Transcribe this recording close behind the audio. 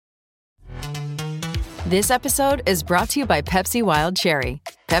This episode is brought to you by Pepsi Wild Cherry.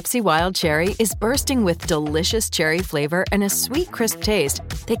 Pepsi Wild Cherry is bursting with delicious cherry flavor and a sweet, crisp taste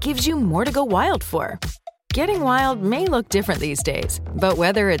that gives you more to go wild for. Getting wild may look different these days, but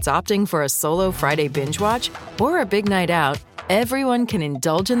whether it's opting for a solo Friday binge watch or a big night out, everyone can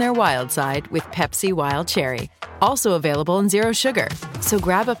indulge in their wild side with Pepsi Wild Cherry. Also available in Zero Sugar. So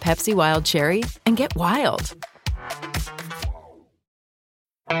grab a Pepsi Wild Cherry and get wild.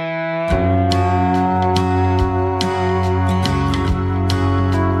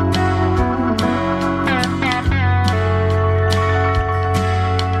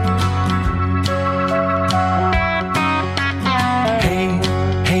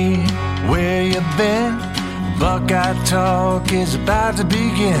 Buckeye Talk is about to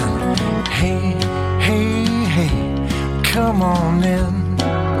begin. Hey, hey, hey, come on in.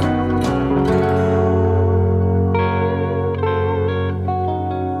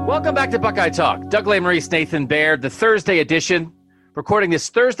 Welcome back to Buckeye Talk. Doug Lesmerises, Nathan Baird, the Thursday edition. Recording this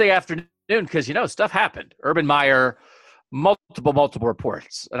Thursday afternoon because, stuff happened. Urban Meyer, multiple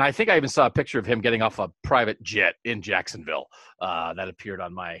reports. And I think I even saw a picture of him getting off a private jet in Jacksonville that appeared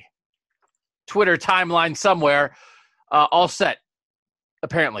on my Twitter timeline somewhere. All set,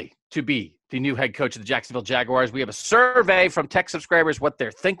 apparently, to be the new head coach of the Jacksonville Jaguars. We have a survey from tech subscribers, what they're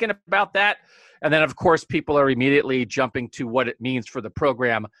thinking about that. And then, of course, people are immediately jumping to what it means for the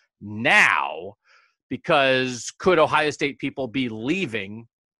program now, because could Ohio State people be leaving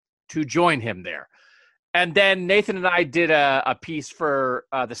to join him there? And then Nathan and I did a piece for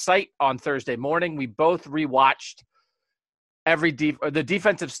the site on Thursday morning. We both rewatched the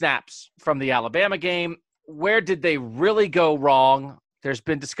defensive snaps from the Alabama game. Where did they really go wrong? There's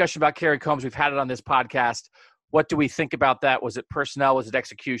been discussion about Kerry Combs. We've had it on this podcast. What do we think about that? Was it personnel? Was it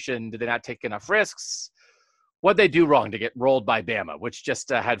execution? Did they not take enough risks? What did they do wrong to get rolled by Bama, which just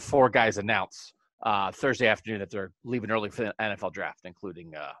had four guys announce Thursday afternoon that they're leaving early for the NFL draft,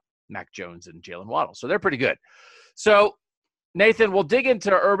 including Mac Jones and Jalen Waddle. So they're pretty good. So, Nathan, we'll dig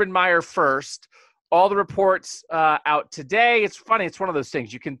into Urban Meyer first. All the reports out today. It's funny. It's one of those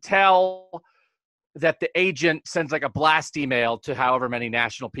things. You can tell that the agent sends like a blast email to however many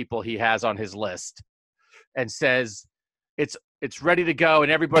national people he has on his list and says it's ready to go,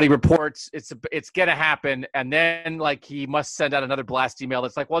 and everybody reports it's going to happen. And then like he must send out another blast email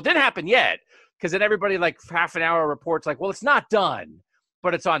that's like, well, it didn't happen yet, because then everybody like half an hour reports like, well, it's not done,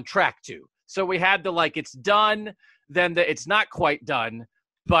 but it's on track to. So we had the like it's done, then it's not quite done,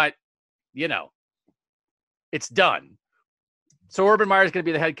 but it's done. So Urban Meyer is going to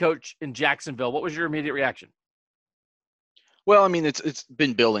be the head coach in Jacksonville. What was your immediate reaction? Well, I mean, it's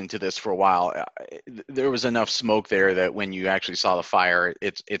been building to this for a while. There was enough smoke there that when you actually saw the fire,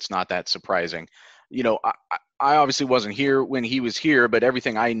 it's not that surprising. I obviously wasn't here when he was here, but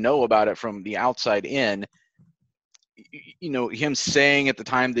everything I know about it from the outside in, him saying at the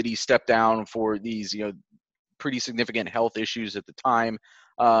time that he stepped down for these, pretty significant health issues at the time,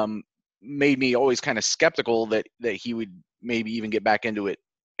 made me always kind of skeptical that he would maybe even get back into it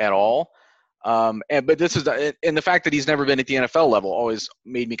at all. But this is, and the fact that he's never been at the NFL level always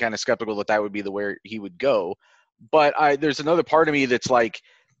made me kind of skeptical that would be the where he would go. But there's another part of me that's like,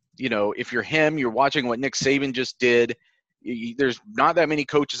 if you're him, you're watching what Nick Saban just did. There's not that many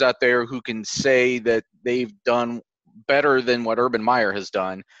coaches out there who can say that they've done better than what Urban Meyer has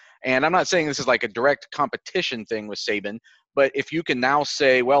done. And I'm not saying this is like a direct competition thing with Saban, but if you can now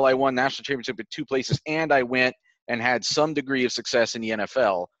say, well, I won national championship at two places and I went and had some degree of success in the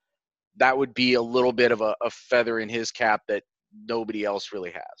NFL, that would be a little bit of a feather in his cap that nobody else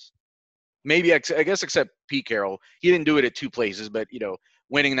really has. Maybe, I guess, except Pete Carroll. He didn't do it at two places, but,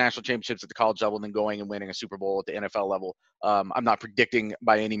 winning national championships at the college level and then going and winning a Super Bowl at the NFL level. I'm not predicting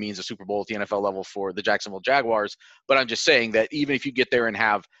by any means a Super Bowl at the NFL level for the Jacksonville Jaguars, but I'm just saying that even if you get there and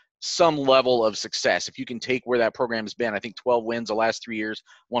have some level of success, if you can take where that program has been, I think 12 wins the last 3 years,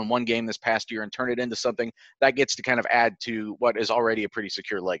 won one game this past year, and turn it into something that gets to kind of add to what is already a pretty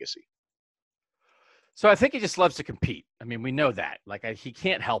secure legacy. So I think he just loves to compete. I mean, we know that. He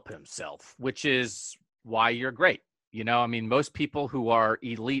can't help himself, which is why you're great. Most people who are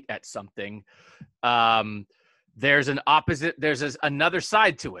elite at something, there's an opposite. There's another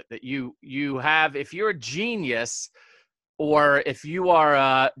side to it that you have. If you're a genius, or if you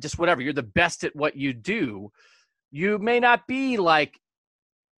are just whatever, you're the best at what you do, you may not be like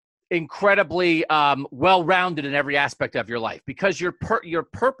incredibly well-rounded in every aspect of your life, because you're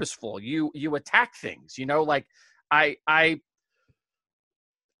purposeful. You attack things.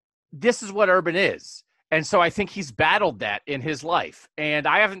 This is what Urban is. And so I think he's battled that in his life. And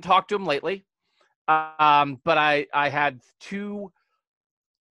I haven't talked to him lately, but I had two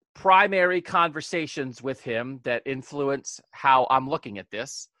primary conversations with him that influence how I'm looking at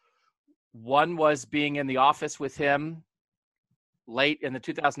this. One was being in the office with him late in the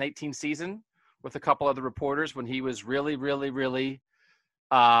 2018 season with a couple other reporters when he was really,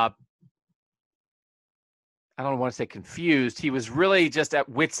 I don't want to say confused. He was really just at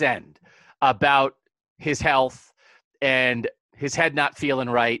wit's end about his health and his head not feeling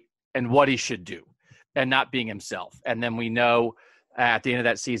right and what he should do and not being himself. And then we know at the end of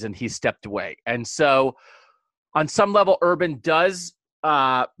that season, he stepped away. And so on some level, Urban does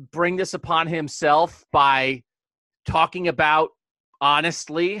bring this upon himself by talking about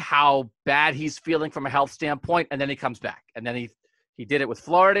honestly how bad he's feeling from a health standpoint, and then he comes back. And then he did it with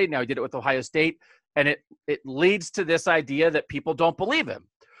Florida, now he did it with Ohio State, and it leads to this idea that people don't believe him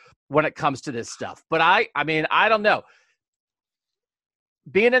when it comes to this stuff. But I mean, I don't know.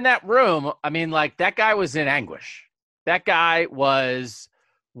 Being in that room, I mean, like, that guy was in anguish. That guy was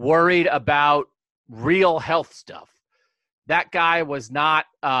worried about real health stuff. That guy was not,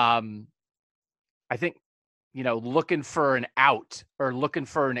 I think, looking for an out or looking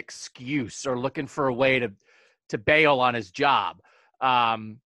for an excuse or looking for a way to bail on his job.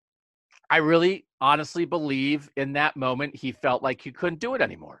 I really honestly believe in that moment he felt like he couldn't do it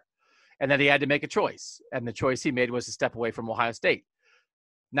anymore and that he had to make a choice. And the choice he made was to step away from Ohio State.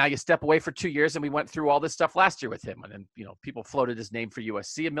 Now you step away for 2 years, and we went through all this stuff last year with him. And then, people floated his name for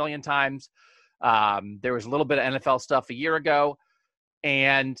USC a million times. There was a little bit of NFL stuff a year ago.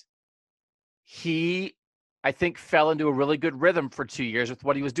 And he, I think, fell into a really good rhythm for 2 years with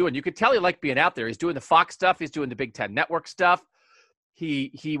what he was doing. You could tell he liked being out there. He's doing the Fox stuff. He's doing the Big Ten Network stuff.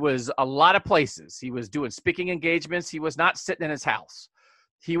 He was a lot of places. He was doing speaking engagements. He was not sitting in his house.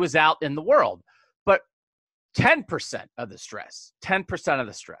 He was out in the world. But 10% of the stress.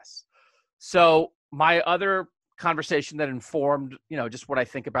 So my other conversation that informed, just what I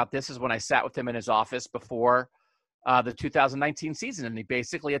think about this is when I sat with him in his office before the 2019 season. And he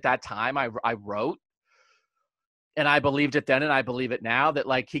basically, at that time, I wrote, and I believed it then and I believe it now, that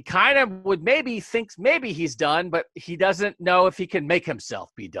like he kind of would thinks maybe he's done, but he doesn't know if he can make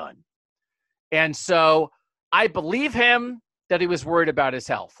himself be done. And so I believe him that he was worried about his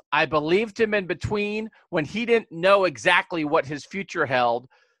health. I believed him in between when he didn't know exactly what his future held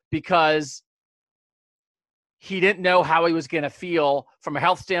because he didn't know how he was going to feel from a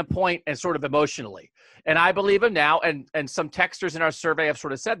health standpoint and sort of emotionally. And I believe him now, and some texters in our survey have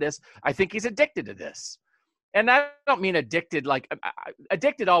sort of said this, I think he's addicted to this. And I don't mean addicted, like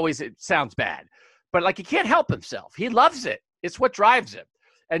addicted always, it sounds bad, but like he can't help himself. He loves it. It's what drives him.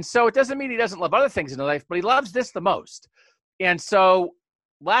 And so it doesn't mean he doesn't love other things in life, but he loves this the most. And so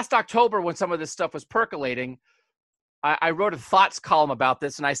last October, when some of this stuff was percolating, I wrote a thoughts column about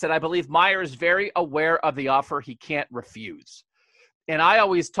this, and I said, I believe Meyer is very aware of the offer he can't refuse. And I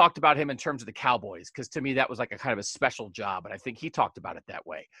always talked about him in terms of the Cowboys, because to me, that was like a kind of a special job. And I think he talked about it that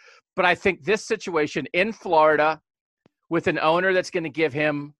way. But I think this situation in Florida with an owner that's going to give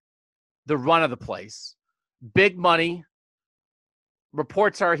him the run of the place, big money,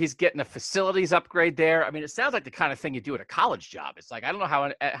 reports are he's getting a facilities upgrade there. I mean, it sounds like the kind of thing you do at a college job. It's like, I don't know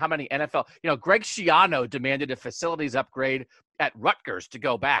how many NFL, Greg Schiano demanded a facilities upgrade at Rutgers to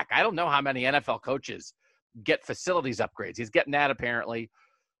go back. I don't know how many NFL coaches get facilities upgrades. He's getting that apparently.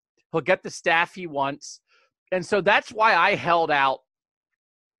 He'll get the staff he wants. And so that's why I held out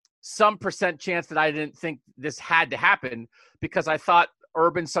some percent chance that I didn't think this had to happen, because I thought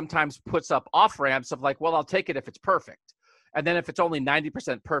Urban sometimes puts up off-ramps of like, well, I'll take it if it's perfect. And then if it's only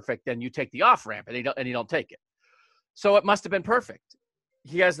 90% perfect, then you take the off-ramp and you don't take it. So it must have been perfect.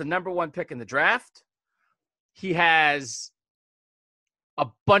 He has the number one pick in the draft. He has a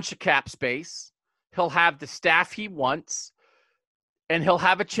bunch of cap space. He'll have the staff he wants, and he'll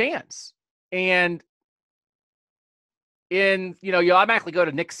have a chance. And you automatically go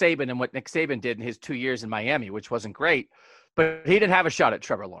to Nick Saban and what Nick Saban did in his 2 years in Miami, which wasn't great. But he didn't have a shot at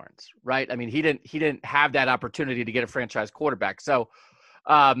Trevor Lawrence, right? I mean, he didn't have that opportunity to get a franchise quarterback. So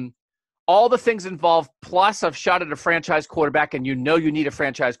all the things involved, plus I've shot at a franchise quarterback, and you need a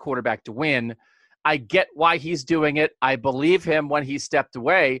franchise quarterback to win. I get why he's doing it. I believe him when he stepped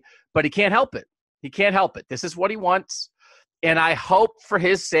away, but he can't help it. He can't help it. This is what he wants. And I hope for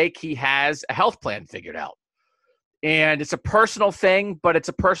his sake he has a health plan figured out. And it's a personal thing, but it's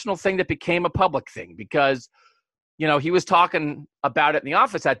a personal thing that became a public thing because – he was talking about it in the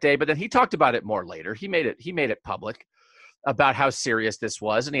office that day, but then he talked about it more later. He made it public about how serious this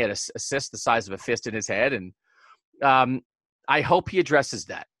was, and he had a cyst the size of a fist in his head. And I hope he addresses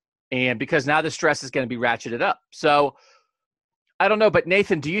that. And because now the stress is going to be ratcheted up. So I don't know, but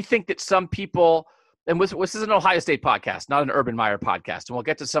Nathan, do you think that some people and this is an Ohio State podcast, not an Urban Meyer podcast. And we'll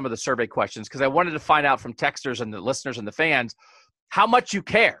get to some of the survey questions because I wanted to find out from texters and the listeners and the fans how much you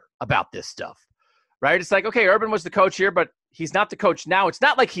care about this stuff, right? It's like, okay, Urban was the coach here, but he's not the coach now. It's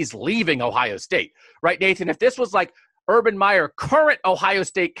not like he's leaving Ohio State, right, Nathan? If this was like Urban Meyer, current Ohio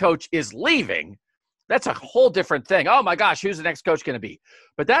State coach, is leaving, that's a whole different thing. Oh, my gosh, who's the next coach going to be?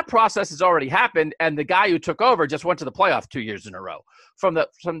 But that process has already happened, and the guy who took over just went to the playoff 2 years in a row. From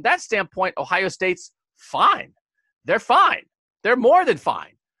that standpoint, Ohio State's fine. They're fine. They're more than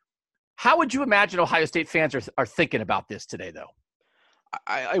fine. How would you imagine Ohio State fans are thinking about this today, though?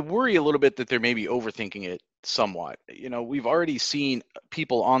 I worry a little bit that they're maybe overthinking it somewhat. You know, we've already seen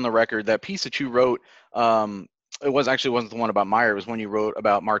people on the record. That piece that you wrote, it wasn't the one about Meyer. It was one you wrote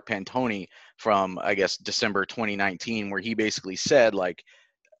about Mark Pantoni from, I guess, December 2019, where he basically said, like,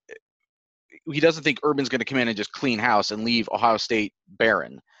 he doesn't think Urban's going to come in and just clean house and leave Ohio State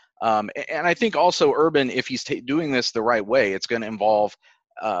barren. And I think also Urban, if he's doing this the right way, it's going to involve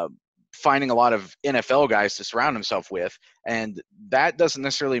finding a lot of NFL guys to surround himself with, and that doesn't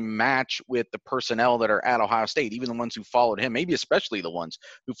necessarily match with the personnel that are at Ohio State. Even the ones who followed him, maybe especially the ones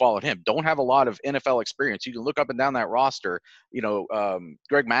who followed him, don't have a lot of NFL experience. You can look up and down that roster. You know,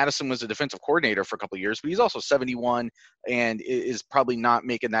 Greg Madison was a defensive coordinator for a couple of years, but he's also 71 and is probably not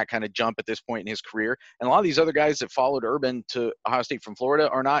making that kind of jump at this point in his career. And a lot of these other guys that followed Urban to Ohio State from Florida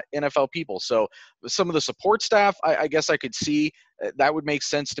are not NFL people. So some of the support staff, I guess I could see that would make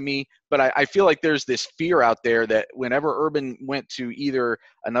sense to me. But I feel like there's this fear out there that whenever Urban went to either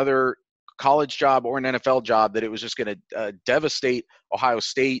another college job or an NFL job, that it was just going to devastate Ohio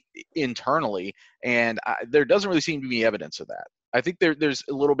State internally. And there doesn't really seem to be evidence of that. I think there's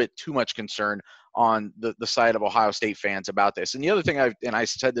a little bit too much concern on the side of Ohio State fans about this. And the other thing, I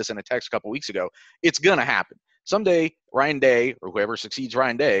said this in a text a couple weeks ago, it's going to happen. Someday, Ryan Day, or whoever succeeds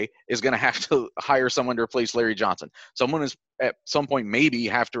Ryan Day, is going to have to hire someone to replace Larry Johnson. Someone is at some point maybe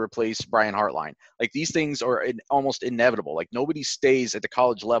have to replace Brian Hartline. Like, these things are almost inevitable. Like, nobody stays at the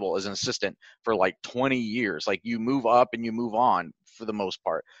college level as an assistant for like 20 years. Like, you move up and you move on for the most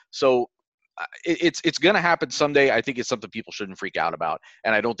part. So it's going to happen someday. I think it's something people shouldn't freak out about.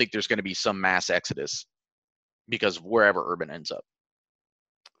 And I don't think there's going to be some mass exodus because of wherever Urban ends up.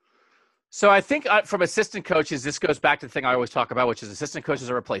 So I think from assistant coaches, this goes back to the thing I always talk about, which is assistant coaches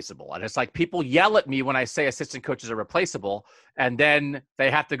are replaceable. And it's like people yell at me when I say assistant coaches are replaceable, and then they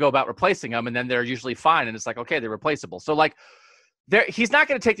have to go about replacing them, and then they're usually fine. And it's like, okay, they're replaceable. So like, he's not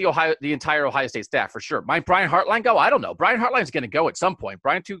going to take the entire Ohio State staff for sure. Might Brian Hartline go? I don't know. Brian Hartline's going to go at some point.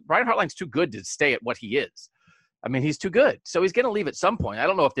 Brian Hartline's too good to stay at what he is. I mean, he's too good. So he's going to leave at some point. I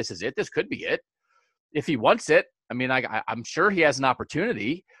don't know if this is it. This could be it. If he wants it, I mean, I'm sure he has an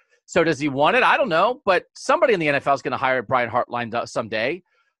opportunity. So does he want it? I don't know. But somebody in the NFL is going to hire Brian Hartline someday,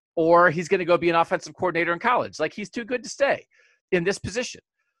 or he's going to go be an offensive coordinator in college. Like, he's too good to stay in this position.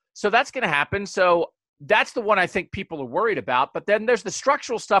 So that's going to happen. So that's the one I think people are worried about. But then there's the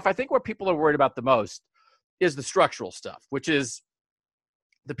structural stuff. I think where people are worried about the most is the structural stuff, which is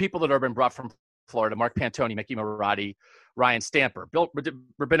the people that Urban brought from Florida: Mark Pantoni, Mickey Marotti, Ryan Stamper. Bill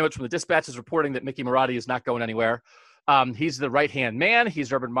Rabinowitz from the Dispatch is reporting that Mickey Marotti is not going anywhere. He's the right-hand man.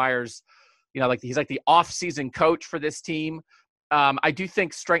 He's Urban Meyer's, he's like the off-season coach for this team. I do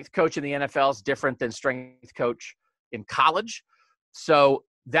think strength coach in the NFL is different than strength coach in college. So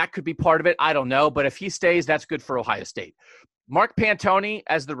that could be part of it. I don't know. But if he stays, that's good for Ohio State. Mark Pantoni,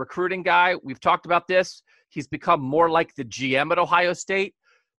 as the recruiting guy, we've talked about this. He's become more like the GM at Ohio State.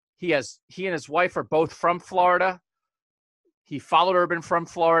 He and his wife are both from Florida. He followed Urban from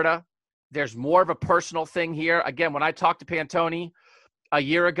Florida. There's more of a personal thing here. Again, when I talked to Pantoni a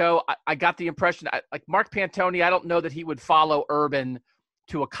year ago, I got the impression, like Mark Pantoni, I don't know that he would follow Urban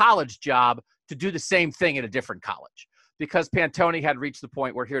to a college job to do the same thing at a different college, because Pantoni had reached the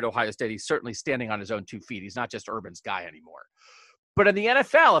point where here at Ohio State, he's certainly standing on his own 2 feet. He's not just Urban's guy anymore. But in the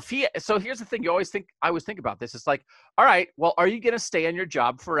NFL, so here's the thing I always think about this. It's like, all right, well, are you going to stay in your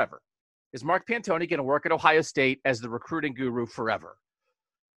job forever? Is Mark Pantoni going to work at Ohio State as the recruiting guru forever?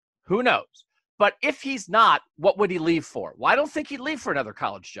 Who knows? But if he's not, what would he leave for? Well, I don't think he'd leave for another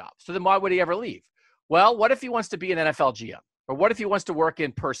college job. So then why would he ever leave? Well, what if he wants to be an NFL GM? Or what if he wants to work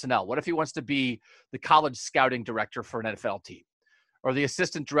in personnel? What if he wants to be the college scouting director for an NFL team? Or the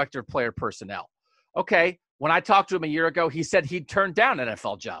assistant director of player personnel? Okay, when I talked to him a year ago, he said he'd turned down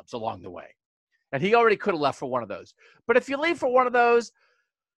NFL jobs along the way. And he already could have left for one of those. But if you leave for one of those,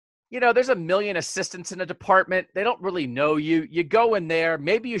 there's a million assistants in a department. They don't really know you. You go in there.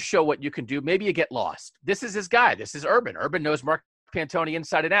 Maybe you show what you can do. Maybe you get lost. This is his guy. This is Urban. Urban knows Mark Pantoni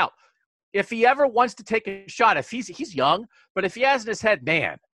inside and out. If he ever wants to take a shot, if he's young, but if he has in his head,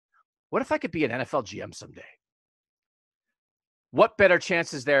 man, What if I could be an NFL GM someday? What better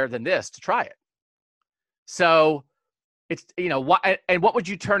chance is there than this to try it? So it's, what would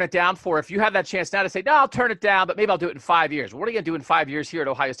you turn it down for if you have that chance now to say, no, I'll turn it down, but maybe I'll do it in 5 years. What are you going to do in 5 years here at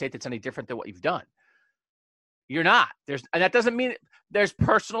Ohio State that's any different than what you've done? You're not. And that doesn't mean there's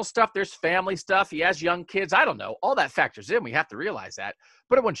personal stuff. There's family stuff. He has young kids. I don't know. All that factors in. We have to realize that.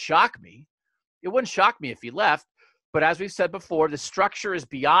 But it wouldn't shock me. It wouldn't shock me if he left. But as we've said before, the structure is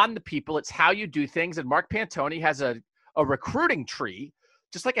beyond the people. It's how you do things. And Mark Pantoni has a recruiting tree,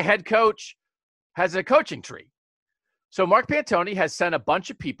 just like a head coach has a coaching tree. So Mark Pantoni has sent a bunch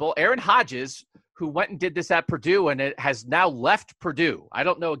of people, Aaron Hodges, who went and did this at Purdue, and it has now left Purdue. I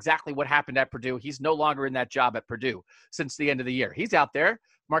don't know exactly what happened at Purdue. He's no longer in that job at Purdue since the end of the year. He's out there.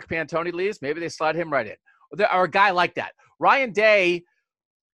 Mark Pantoni leaves. Maybe they slide him right in. Or a guy like that. Ryan Day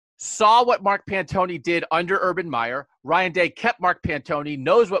saw what Mark Pantoni did under Urban Meyer. Ryan Day kept Mark Pantoni,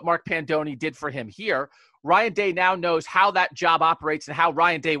 knows what Mark Pantoni did for him here. Ryan Day now knows how that job operates and how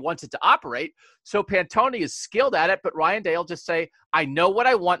Ryan Day wants it to operate. So Pantoni is skilled at it, but Ryan Day will just say, I know what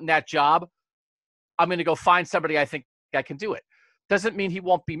I want in that job. I'm going to go find somebody I think I can do it. Doesn't mean he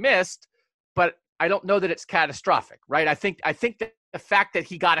won't be missed, but I don't know that it's catastrophic, right? I think that the fact that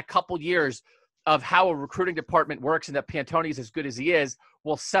he got a couple years of how a recruiting department works and that Pantoni is as good as he is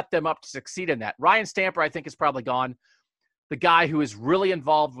will set them up to succeed in that. Ryan Stamper, I think, is probably gone. The guy who is really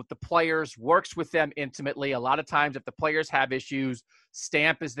involved with the players, works with them intimately. A lot of times if the players have issues,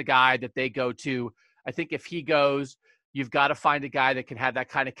 Stamp is the guy that they go to. I think if he goes, you've got to find a guy that can have that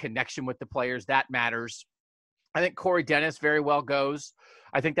kind of connection with the players. That matters. I think Corey Dennis very well goes.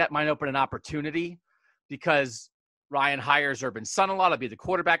 I think that might open an opportunity because Ryan hires Urban's son-in-law to be the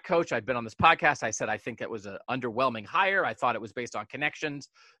quarterback coach. I've been on this podcast. I said I think it was an underwhelming hire. I thought it was based on connections,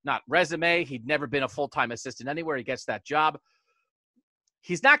 not resume. He'd never been a full-time assistant anywhere. He gets that job.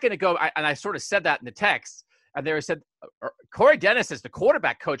 He's not going to go, and I sort of said that in the text, and they said, Corey Dennis is the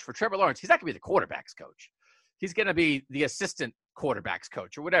quarterback coach for Trevor Lawrence. He's not going to be the quarterback's coach. He's going to be the assistant quarterback's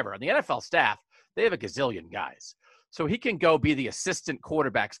coach or whatever. On the NFL staff, they have a gazillion guys. So he can go be the assistant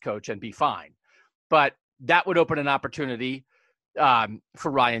quarterback's coach and be fine. But that would open an opportunity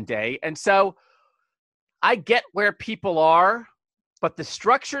for Ryan Day. And so I get where people are, but the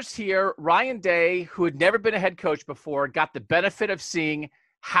structures here, Ryan Day, who had never been a head coach before, got the benefit of seeing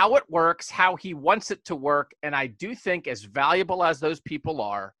how it works, how he wants it to work. And I do think as valuable as those people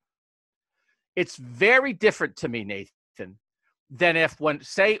are, it's very different to me, Nathan, than if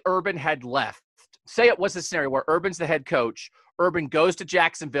say Urban had left. Say it was a scenario where Urban's the head coach, Urban goes to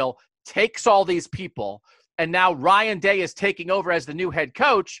Jacksonville, takes all these people, and now Ryan Day is taking over as the new head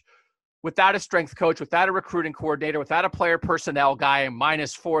coach without a strength coach, without a recruiting coordinator, without a player personnel guy, and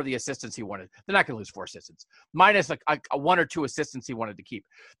minus 4 of the assistants he wanted. They're not going to lose 4 assistants. Minus a 1 or 2 assistants he wanted to keep.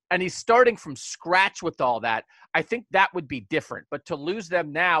 And he's starting from scratch with all that. I think that would be different. But to lose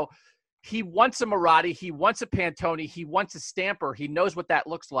them now, he wants a Marotti, he wants a Pantoni, he wants a Stamper. He knows what that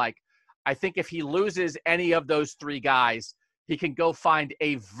looks like. I think if he loses any of those 3 guys, he can go find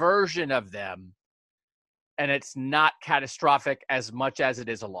a version of them, and it's not catastrophic as much as it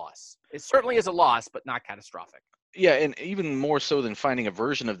is a loss. It certainly is a loss, but not catastrophic. Yeah, and even more so than finding a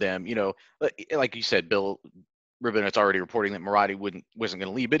version of them, like you said, Bill Ribbenet's already reporting that Marotti wasn't going to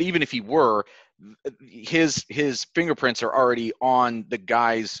leave. But even if he were, his fingerprints are already on the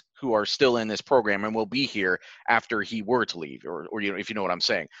guys who are still in this program and will be here after he were to leave, or if you know what I'm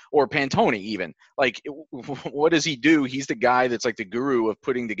saying. Or Pantoni even. Like, what does he do? He's the guy that's like the guru of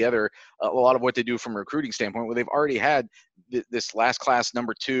putting together a lot of what they do from a recruiting standpoint, where they've already had this last class,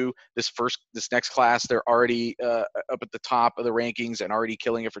 number 2, this next class, they're already up at the top of the rankings and already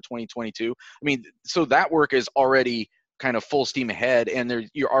killing it for 2022. I mean, so that work is already kind of full steam ahead, and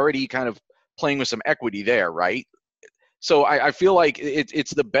you're already kind of playing with some equity there, right? So I feel like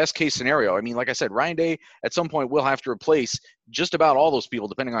it's the best case scenario. I mean, like I said, Ryan Day at some point will have to replace just about all those people,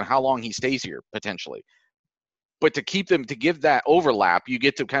 depending on how long he stays here, potentially. But to give that overlap, you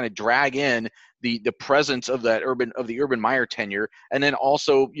get to kind of drag in the presence of the Urban Meyer tenure, and then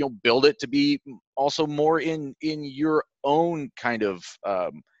also build it to be also more in your own kind of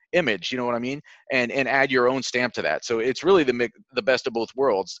image. You know what I mean? And add your own stamp to that. So it's really the best of both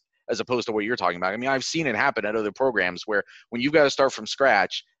worlds, as opposed to what you're talking about. I mean, I've seen it happen at other programs where when you've got to start from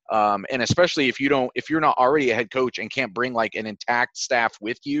scratch, and especially if you're not already a head coach and can't bring like an intact staff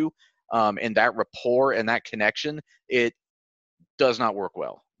with you, and that rapport and that connection, it does not work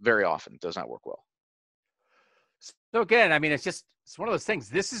well. Very often, it does not work well. So again, I mean, it's one of those things.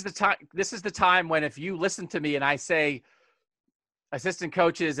 This is the time when if you listen to me and I say, assistant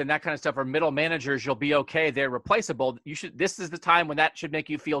coaches and that kind of stuff are middle managers, you'll be okay. They're replaceable. This is the time when that should make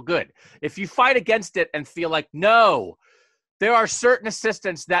you feel good. If you fight against it and feel like, no, there are certain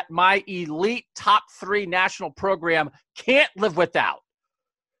assistants that my elite top 3 national program can't live without,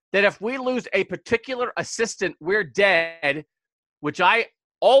 that if we lose a particular assistant, we're dead, which I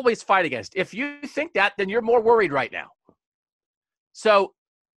always fight against. If you think that, then you're more worried right now. So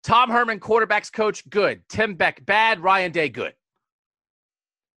Tom Herman, quarterbacks coach, good. Tim Beck, bad. Ryan Day, good.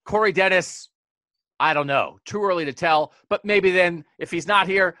 Corey Dennis, I don't know. Too early to tell. But maybe then, if he's not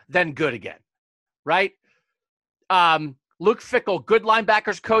here, then good again. Right? Luke Fickell, good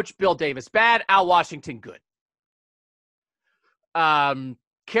linebackers coach. Bill Davis, bad. Al Washington, good.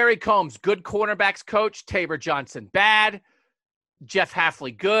 Kerry Combs, good cornerbacks coach. Tabor Johnson, bad. Jeff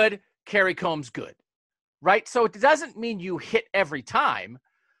Hafley, good. Kerry Combs, good. Right? So it doesn't mean you hit every time.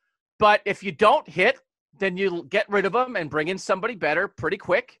 But if you don't hit, then you get rid of them and bring in somebody better pretty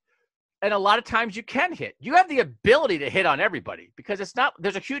quick. And a lot of times you can hit. You have the ability to hit on everybody because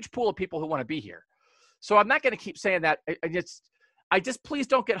there's a huge pool of people who want to be here. So I'm not going to keep saying that. I just please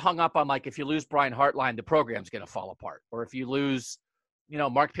don't get hung up on, like, if you lose Brian Hartline, the program's going to fall apart. Or if you lose,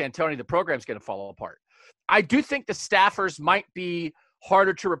 Mark Pantoni, the program's going to fall apart. I do think the staffers might be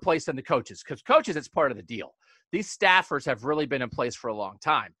harder to replace than the coaches, because coaches, it's part of the deal. These staffers have really been in place for a long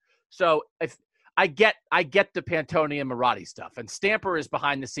time. So if I get the Pantoni and Marotti stuff, and Stamper is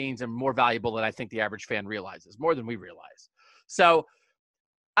behind the scenes and more valuable than I think the average fan realizes, more than we realize. So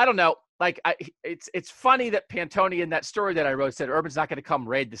I don't know. Like, it's funny that Pantoni, in that story that I wrote, said Urban's not going to come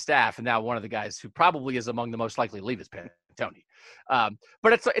raid the staff, and now one of the guys who probably is among the most likely to leave is Pantoni.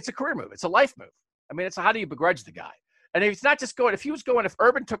 But it's a career move. It's a life move. I mean, how do you begrudge the guy? And if if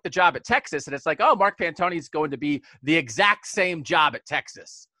Urban took the job at Texas, and it's like, oh, Mark Pantoni is going to be the exact same job at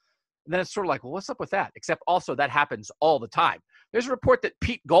Texas, and then it's sort of like, well, what's up with that? Except also that happens all the time. There's a report that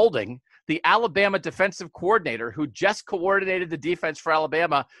Pete Golding, the Alabama defensive coordinator who just coordinated the defense for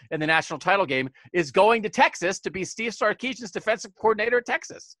Alabama in the national title game, is going to Texas to be Steve Sarkisian's defensive coordinator at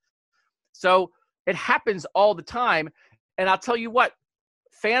Texas. So it happens all the time. And I'll tell you what,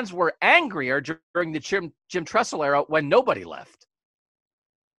 fans were angrier during the Jim Tressel era when nobody left.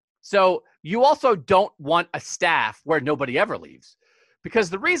 So you also don't want a staff where nobody ever leaves. Because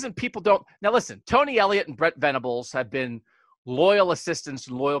the reason people don't – now listen, Tony Elliott and Brett Venables have been loyal assistants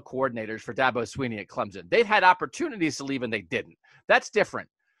and loyal coordinators for Dabo Swinney at Clemson. They've had opportunities to leave and they didn't. That's different.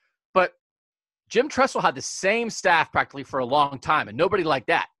 But Jim Tressel had the same staff practically for a long time, and nobody liked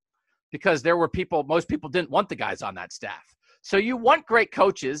that because most people didn't want the guys on that staff. So you want great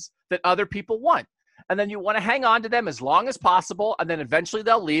coaches that other people want, and then you want to hang on to them as long as possible, and then eventually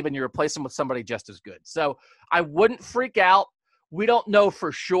they'll leave and you replace them with somebody just as good. So I wouldn't freak out. We don't know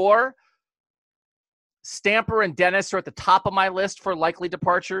for sure. Stamper and Dennis are at the top of my list for likely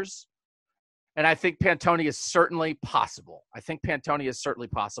departures. And I think Pantoni is certainly possible.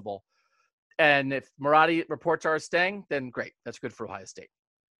 And if Marotti reports are staying, then great. That's good for Ohio State.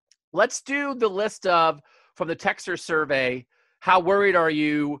 Let's do the list from the Texter survey. How worried are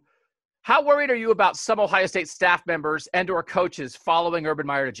you about some Ohio State staff members and or coaches following Urban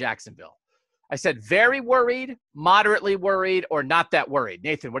Meyer to Jacksonville? I said very worried, moderately worried, or not that worried.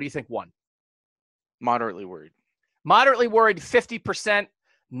 Nathan, what do you think won? Moderately worried. Moderately worried, 50%.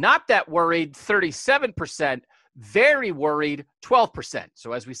 Not that worried, 37%. Very worried, 12%.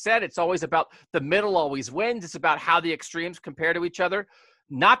 So as we said, it's always about the middle always wins. It's about how the extremes compare to each other.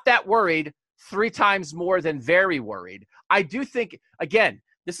 Not that worried, 3 times more than very worried. I do think, again,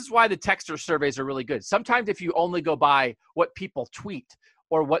 this is why the Texter surveys are really good. Sometimes if you only go by what people tweet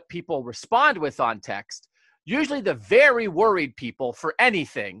or what people respond with on text, usually the very worried people for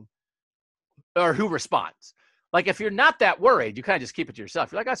anything or who responds. Like if you're not that worried, you kind of just keep it to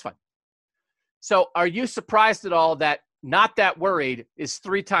yourself. You're like, that's fine. So are you surprised at all that not that worried is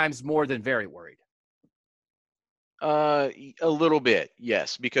 3 times more than very worried? A little bit,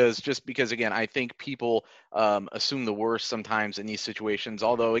 yes, because again, I think people assume the worst sometimes in these situations.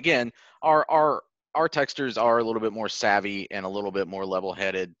 Although again, our texters are a little bit more savvy and a little bit more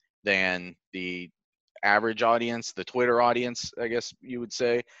level-headed than the average audience, the Twitter audience, I guess you would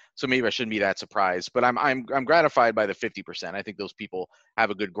say. So maybe I shouldn't be that surprised, but I'm gratified by the 50%. I think those people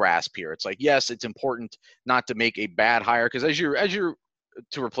have a good grasp here. It's like, yes, it's important not to make a bad hire because as you're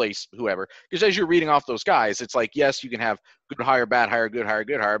to replace whoever, because as you're reading off those guys, it's like, yes, you can have good hire, bad hire, good hire,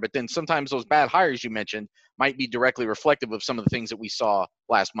 good hire, but then sometimes those bad hires you mentioned might be directly reflective of some of the things that we saw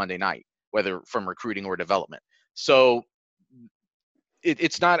last Monday night, whether from recruiting or development. So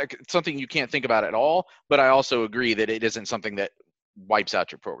it's not something you can't think about at all, but I also agree that it isn't something that wipes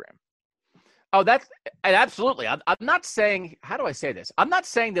out your program. Oh, that's and absolutely. I'm not saying, how do I say this? I'm not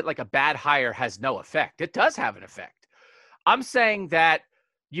saying that like a bad hire has no effect. It does have an effect. I'm saying that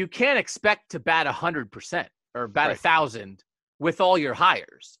you can't expect to bat 100% or bat Right. 1,000 with all your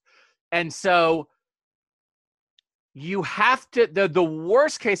hires. And so you have to, the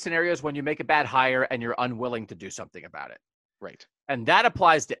worst case scenario is when you make a bad hire and you're unwilling to do something about it. Right. And that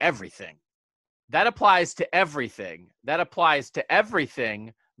applies to everything. That applies to everything. That applies to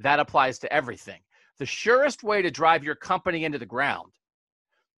everything. That applies to everything. The surest way to drive your company into the ground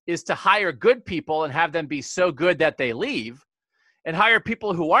is to hire good people and have them be so good that they leave, and hire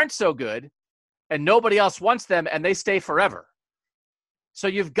people who aren't so good and nobody else wants them and they stay forever. So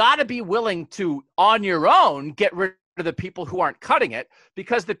you've got to be willing to, on your own, get rid of the people who aren't cutting it,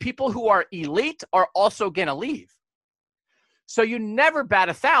 because the people who are elite are also going to leave. So you never bat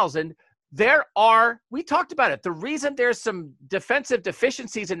 1,000. We talked about it. The reason there's some defensive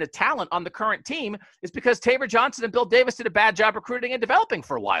deficiencies in the talent on the current team is because Tabor Johnson and Bill Davis did a bad job recruiting and developing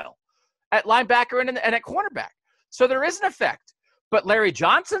for a while at linebacker and at cornerback. So there is an effect. But Larry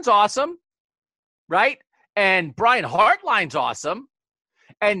Johnson's awesome, right? And Brian Hartline's awesome.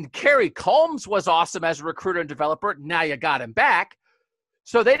 And Kerry Combs was awesome as a recruiter and developer. Now you got him back.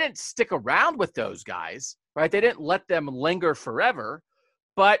 So they didn't stick around with those guys, right? They didn't let them linger forever.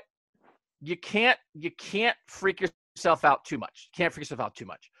 But you can't freak yourself out too much. You can't freak yourself out too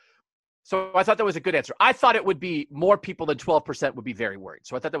much. So I thought that was a good answer. I thought it would be more people than 12% would be very worried.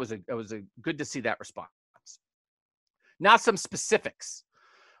 So I thought that was a good to see that response. Now some specifics.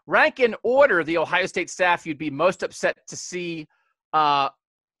 Rank in order the Ohio State staff you'd be most upset to see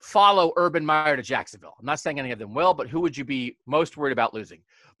follow Urban Meyer to Jacksonville. I'm not saying any of them will, but who would you be most worried about losing?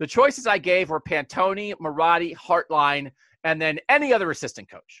 The choices I gave were Pantoni, Marotti, Hartline, and then any other assistant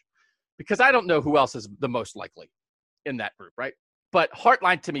coach, because I don't know who else is the most likely in that group, right? But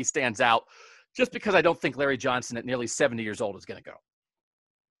Hartline to me stands out just because I don't think Larry Johnson at nearly 70 years old is going to go.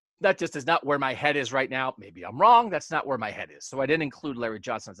 That just is not where my head is right now. Maybe I'm wrong. That's not where my head is. So I didn't include Larry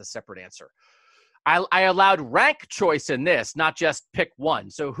Johnson as a separate answer. I allowed rank choice in this, not just pick one.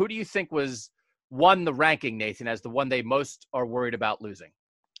 So who do you think won the ranking, Nathan, as the one they most are worried about losing?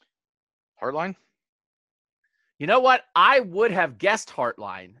 Hartline? You know what? I would have guessed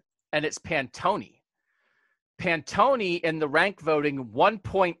Hartline, and it's Pantoni. Pantoni in the rank voting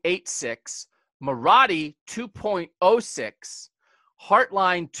 1.86, Marotti 2.06,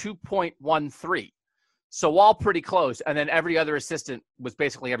 Hartline 2.13. So all pretty close. And then every other assistant was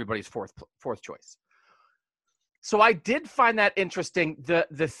basically everybody's fourth choice. So I did find that interesting.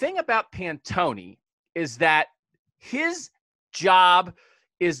 The thing about Pantoni is that his job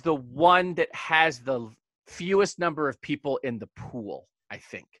is the one that has the fewest number of people in the pool, I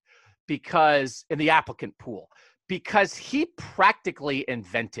think, because in the applicant pool, because he practically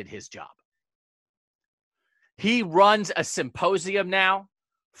invented his job. He runs a symposium now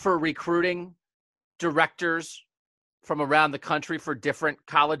for recruiting directors from around the country for different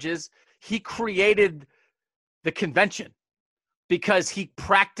colleges. He created the convention because he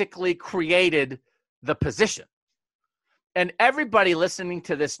practically created the position. And everybody listening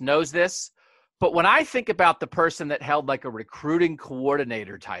to this knows this. But when I think about the person that held like a recruiting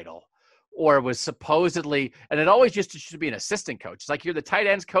coordinator title, or was supposedly, and it always used to be an assistant coach. It's like you're the tight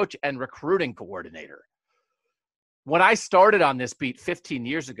ends coach and recruiting coordinator. When I started on this beat 15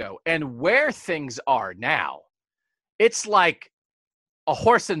 years ago, and where things are now, it's like a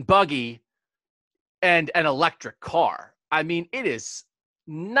horse and buggy and an electric car. I mean, it is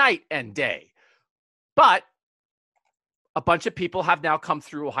night and day. But a bunch of people have now come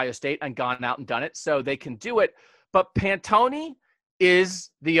through Ohio State and gone out and done it, so they can do it. But Pantoni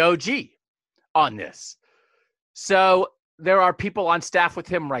is the OG on this. So there are people on staff with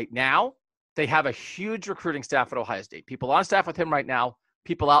him right now. They have a huge recruiting staff at Ohio State. People on staff with him right now,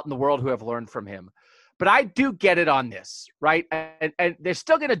 people out in the world who have learned from him. But I do get it on this, right? And they're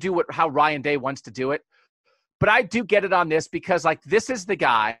still going to do how Ryan Day wants to do it. But I do get it on this because, like, this is the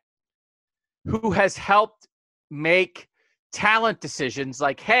guy who has helped make talent decisions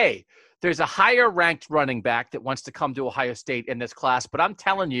like, hey, there's a higher ranked running back that wants to come to Ohio State in this class. But I'm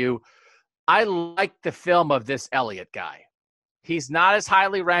telling you, I like the film of this Elliott guy. He's not as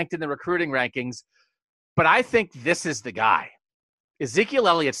highly ranked in the recruiting rankings, but I think this is the guy. Ezekiel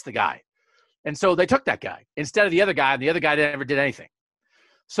Elliott's the guy. And so they took that guy instead of the other guy, and the other guy never did anything.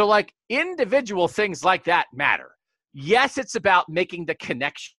 So, like, individual things like that matter. Yes, it's about making the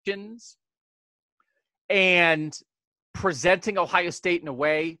connections and presenting Ohio State in a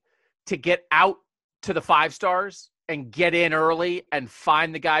way to get out to the 5 stars and get in early and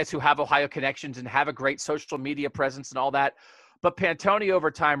find the guys who have Ohio connections and have a great social media presence and all that. But Pantoni over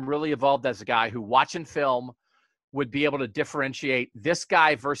time really evolved as a guy who, watching film, would be able to differentiate this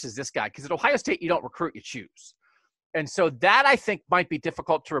guy versus this guy. Because at Ohio State, you don't recruit, you choose. And so that, I think, might be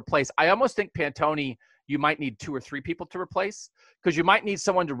difficult to replace. I almost think Pantoni, you might need 2 or 3 people to replace, because you might need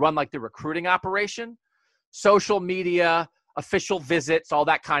someone to run like the recruiting operation, social media, official visits, all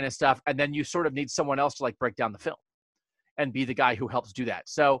that kind of stuff. And then you sort of need someone else to like break down the film and be the guy who helps do that.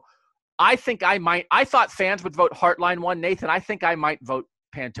 So I think I thought fans would vote Hartline 1, Nathan. I think I might vote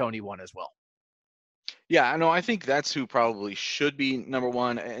Pantoni 1 as well. Yeah, I know. I think that's who probably should be number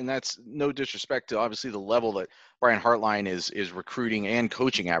 1, and that's no disrespect to obviously the level that Brian Hartline is recruiting and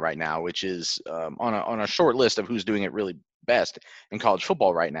coaching at right now, which is on a short list of who's doing it really best in college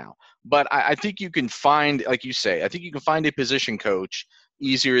football right now. But I think you can find, like you say, I think you can find a position coach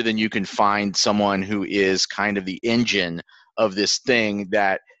easier than you can find someone who is kind of the engine of this thing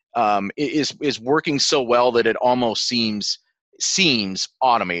that is working so well that it almost seems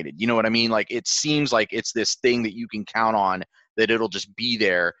automated. You know what I mean? Like, it seems like it's this thing that you can count on, that it'll just be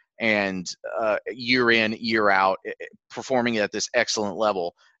there and year in, year out, performing at this excellent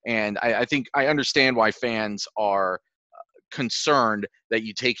level. And I think I understand why fans are concerned that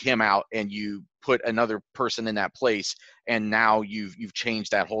you take him out and you put another person in that place, and now you've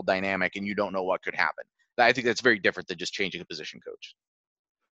changed that whole dynamic and you don't know what could happen. I think that's very different than just changing a position coach.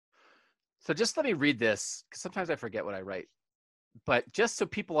 So just let me read this, because sometimes I forget what I write. But just so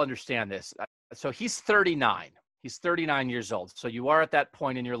people understand this, so he's 39. He's 39 years old. So you are at that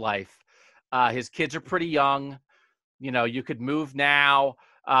point in your life. His kids are pretty young. You know, you could move now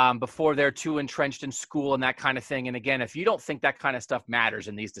before they're too entrenched in school and that kind of thing. And again, if you don't think that kind of stuff matters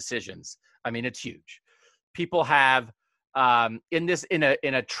in these decisions, I mean, it's huge. People have in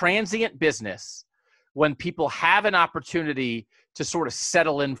a transient business, when people have an opportunity to sort of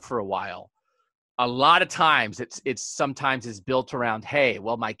settle in for a while, a lot of times it's sometimes is built around, hey,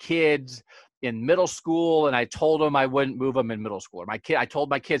 well, my kids in middle school, and I told them I wouldn't move them in middle school. Or I told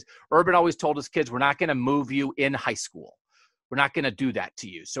my kids, Urban always told his kids, we're not going to move you in high school. We're not going to do that to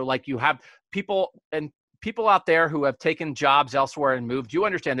you. So like, you have people out there who have taken jobs elsewhere and moved. You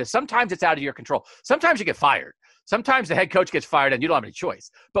understand this. Sometimes it's out of your control. Sometimes you get fired. Sometimes the head coach gets fired and you don't have any choice.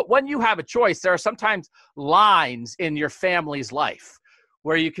 But when you have a choice, there are sometimes lines in your family's life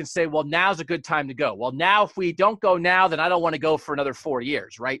where you can say, well, now's a good time to go. Well, now if we don't go now, then I don't want to go for another 4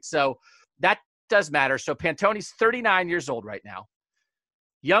 years, right? So that does matter. So Pantoni's 39 years old right now.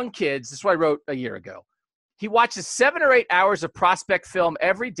 Young kids, this is what I wrote a year ago. He watches 7 or 8 hours of prospect film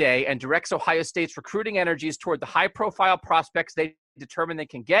every day and directs Ohio State's recruiting energies toward the high-profile prospects they determine they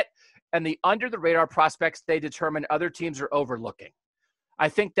can get and the under-the-radar prospects they determine other teams are overlooking. I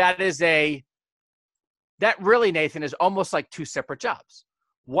think that really, Nathan, is almost like 2 separate jobs.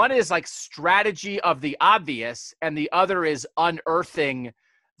 One is like strategy of the obvious, and the other is unearthing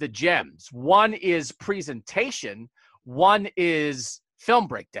the gems. One is presentation, one is film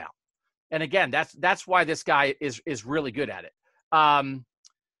breakdown. And again, that's why this guy is really good at it. And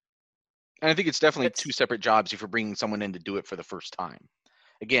I think it's definitely 2 separate jobs if you're bringing someone in to do it for the first time.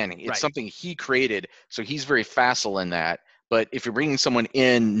 Again, it's something he created, so he's very facile in that. But if you're bringing someone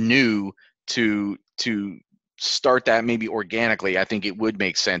in new to start that maybe organically, I think it would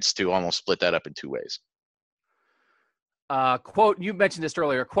make sense to almost split that up in 2 ways. Quote, you mentioned this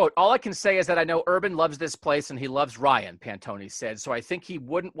earlier, quote, all I can say is that I know Urban loves this place and he loves Ryan, Pantoni said. So I think he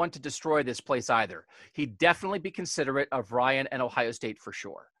wouldn't want to destroy this place either. He'd definitely be considerate of Ryan and Ohio State for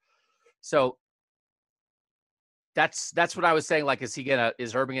sure. So that's what I was saying. Like, is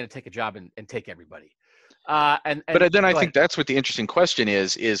Urban going to take a job and take everybody? But then I think that's what the interesting question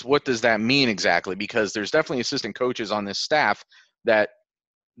is what does that mean exactly? Because there's definitely assistant coaches on this staff that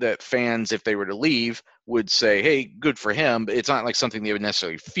fans, if they were to leave, would say, hey, good for him, but it's not like something they would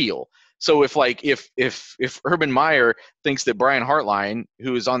necessarily feel. So if Urban Meyer thinks that Brian Hartline,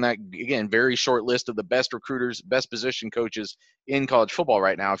 who is on that, again, very short list of the best recruiters, best position coaches in college football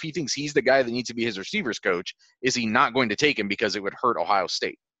right now, if he thinks he's the guy that needs to be his receivers coach, is he not going to take him because it would hurt Ohio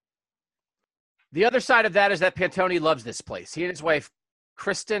State? The other side of that is that Pantoni loves this place. He and his wife,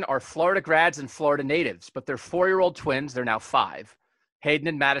 Kristen, are Florida grads and Florida natives, but they're 4-year-old twins. They're now 5. Hayden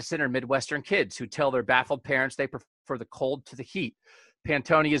and Madison are Midwestern kids who tell their baffled parents they prefer the cold to the heat.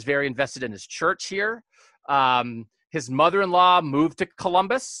 Pantoni is very invested in his church here. His mother-in-law moved to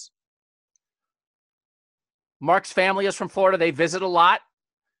Columbus. Mark's family is from Florida. They visit a lot.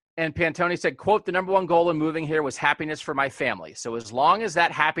 And Pantoni said, quote, the number one goal in moving here was happiness for my family. So as long as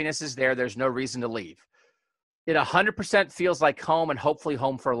that happiness is there, there's no reason to leave. It 100% feels like home and hopefully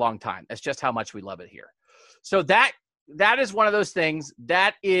home for a long time. That's just how much we love it here. So that is one of those things.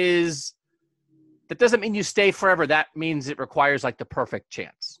 That's That doesn't mean you stay forever. That means it requires like the perfect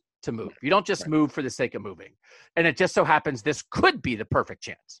chance to move. You don't just move for the sake of moving. And it just so happens this could be the perfect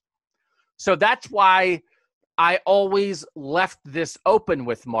chance. So that's why I always left this open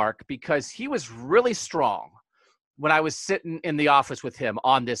with Mark, because he was really strong when I was sitting in the office with him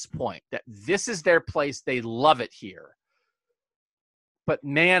on this point, that this is their place. They love it here. But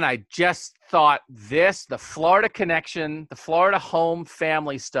man, I just thought the Florida connection, the Florida home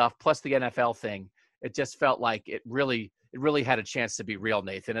family stuff, plus the NFL thing, it just felt like it really had a chance to be real,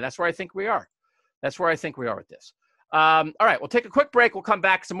 Nathan. And that's where I think we are. That's where I think we are with this. All right, we'll take a quick break. We'll come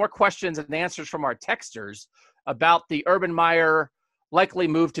back. Some more questions and answers from our texters about the Urban Meyer likely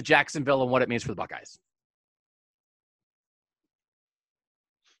move to Jacksonville and what it means for the Buckeyes.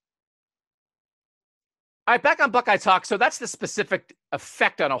 All right, back on Buckeye Talk. So that's the specific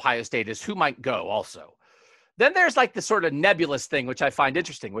effect on Ohio State, is who might go also. Then there's like the sort of nebulous thing, which I find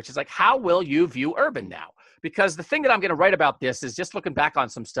interesting, which is like, how will you view Urban now? Because the thing that I'm going to write about this is just looking back on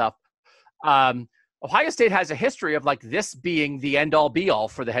some stuff. Ohio State has a history of like this being the end-all be-all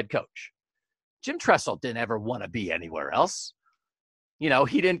for the head coach. Jim Tressel didn't ever want to be anywhere else. You know,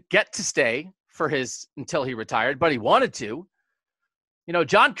 he didn't get to stay until he retired, but he wanted to. You know,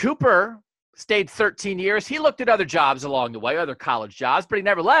 John Cooper stayed 13 years. He looked at other jobs along the way, other college jobs, but he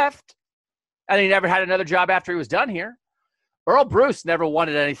never left. And he never had another job after he was done here. Earl Bruce never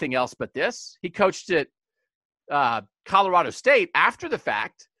wanted anything else but this. He coached at Colorado State after the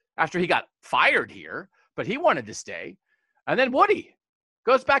fact, after he got fired here, but he wanted to stay. And then Woody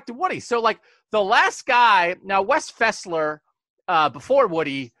goes back to Woody. So like the last guy, now Wes Fessler, before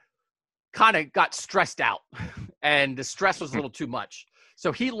Woody, kind of got stressed out and the stress was a little too much.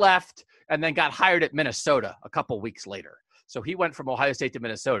 So he left and then got hired at Minnesota a couple weeks later. So he went from Ohio State to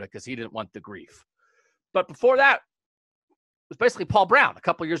Minnesota because he didn't want the grief. But before that, it was basically Paul Brown a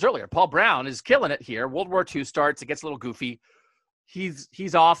couple years earlier. Paul Brown is killing it here. World War II starts. It gets a little goofy.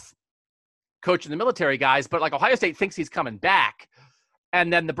 He's off coaching the military guys, but like Ohio State thinks he's coming back.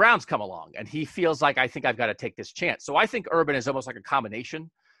 And then the Browns come along and he feels like, I think I've got to take this chance. So I think Urban is almost like a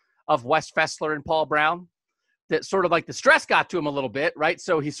combination of Wes Fessler and Paul Brown, that sort of like the stress got to him a little bit, right?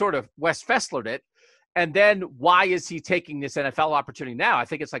 So he sort of Wes Fesslered it. And then why is he taking this NFL opportunity now? I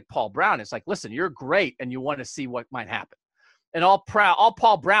think it's like Paul Brown. It's like, listen, you're great and you want to see what might happen. And all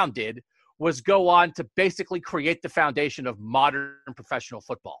Paul Brown did was go on to basically create the foundation of modern professional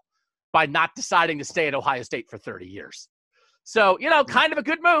football by not deciding to stay at Ohio State for 30 years. So, you know, kind of a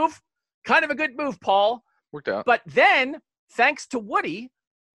good move, Paul. Worked out. But then, thanks to Woody,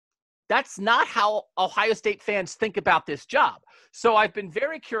 that's not how Ohio State fans think about this job. So I've been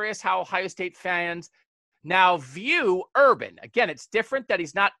very curious how Ohio State fans now view Urban. Again, it's different that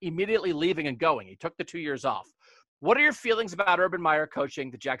he's not immediately leaving and going. He took the 2 years off. What are your feelings about Urban Meyer coaching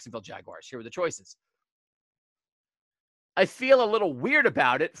the Jacksonville Jaguars? Here are the choices. I feel a little weird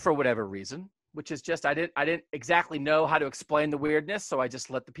about it for whatever reason, which is just I didn't exactly know how to explain the weirdness, so I just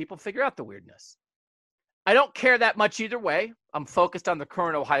let the people figure out the weirdness. I don't care that much either way. I'm focused on the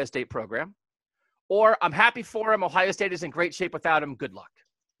current Ohio State program. Or I'm happy for him. Ohio State is in great shape without him. Good luck.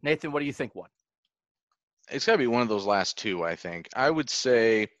 Nathan, what do you think won? It's got to be one of those last two, I think. I would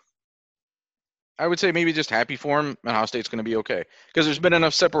say maybe just happy for him, and Ohio State's going to be okay. Because there's been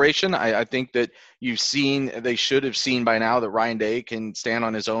enough separation. I think that they should have seen by now that Ryan Day can stand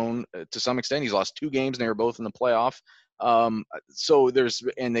on his own to some extent. He's lost 2 games, and they were both in the playoff.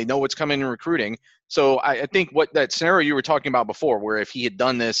 And they know what's coming in recruiting. So I think what that scenario you were talking about before, where if he had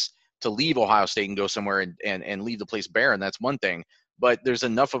done this to leave Ohio State and go somewhere and leave the place barren, that's one thing. But there's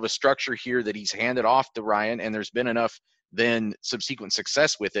enough of a structure here that he's handed off to Ryan, and there's been enough then subsequent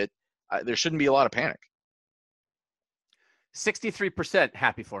success with it. There shouldn't be a lot of panic. 63%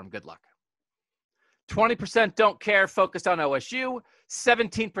 happy for him. Good luck. 20% don't care, focused on OSU.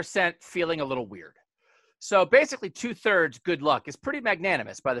 17% feeling a little weird. So basically 2/3 good luck is pretty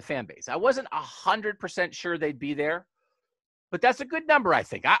magnanimous by the fan base. I wasn't 100% sure they'd be there, but that's a good number, I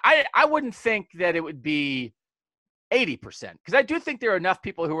think. I wouldn't think that it would be 80%, because I do think there are enough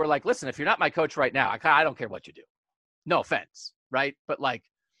people who are like, listen, if you're not my coach right now, I don't care what you do. No offense, right? But like,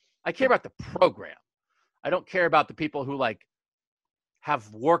 I care about the program. I don't care about the people who like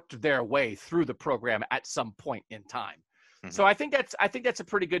have worked their way through the program at some point in time. Mm-hmm. So I think that's a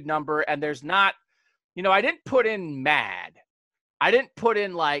pretty good number. And there's not, you know, I didn't put in mad. I didn't put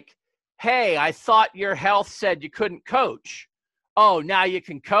in like, hey, I thought your health said you couldn't coach. Oh, now you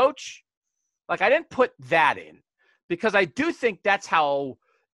can coach? Like, I didn't put that in, because I do think that's how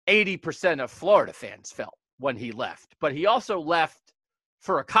 80% of Florida fans felt when he left. But he also left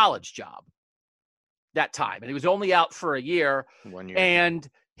for a college job that time. And he was only out for a year. 1 year. And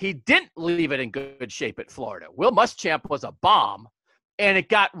he didn't leave it in good shape at Florida. Will Muschamp was a bomb, and it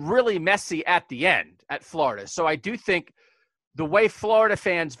got really messy at the end at Florida. So I do think the way Florida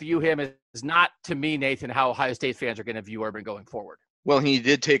fans view him is not, to me, Nathan, how Ohio State fans are going to view Urban going forward. Well, he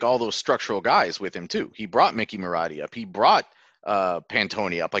did take all those structural guys with him, too. He brought Mickey Marotti up. He brought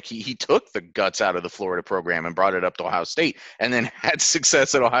Pantoni up. Like he took the guts out of the Florida program and brought it up to Ohio State, and then had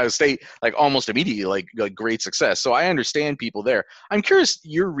success at Ohio State, like almost immediately, like great success. So I understand people there. I'm curious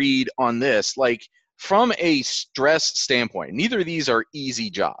your read on this, like from a stress standpoint. Neither of these are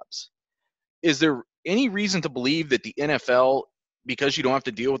easy jobs. Is there any reason to believe that the NFL, because you don't have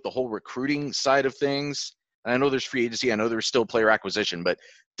to deal with the whole recruiting side of things, and I know there's free agency, I know there's still player acquisition, but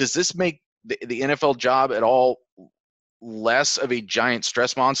does this make the NFL job at all less of a giant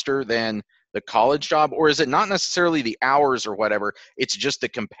stress monster than the college job? Or is it not necessarily the hours or whatever, it's just the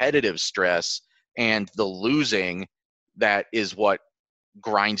competitive stress and the losing that is what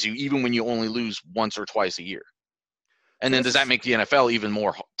grinds you, even when you only lose once or twice a year? And then does that make the NFL even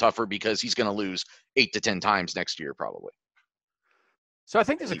more tougher because he's going to lose 8 to 10 times next year probably? So I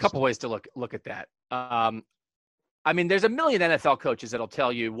think there's a couple ways to look at that. I mean, there's a million NFL coaches that'll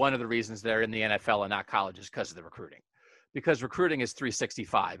tell you one of the reasons they're in the NFL and not college is because of the recruiting. Because recruiting is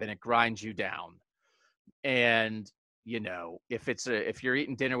 365 and it grinds you down. And, you know, if you're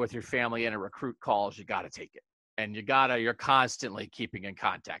eating dinner with your family and a recruit calls, you got to take it. And you're constantly keeping in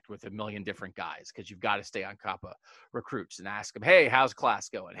contact with a million different guys because you've got to stay on top of recruits and ask them, hey, how's class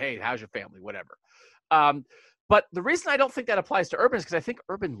going? Hey, how's your family? Whatever. But the reason I don't think that applies to Urban is because I think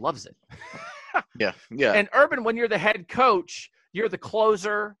Urban loves it. Yeah. And Urban, when you're the head coach, you're the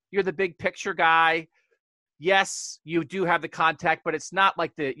closer, you're the big picture guy. Yes, you do have the contact, but it's not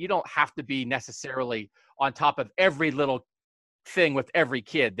like you don't have to be necessarily on top of every little thing with every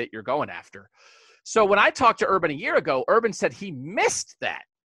kid that you're going after. So when I talked to Urban a year ago, Urban said he missed that.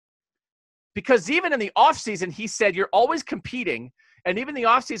 Because even in the offseason, he said you're always competing. And even in the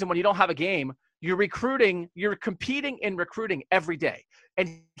offseason, when you don't have a game, you're competing in recruiting every day.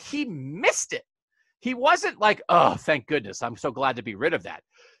 And he missed it. He wasn't like, oh, thank goodness, I'm so glad to be rid of that.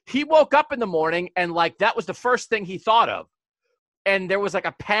 He woke up in the morning and like that was the first thing he thought of. And there was like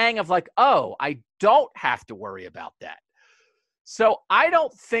a pang of like, oh, I don't have to worry about that. So I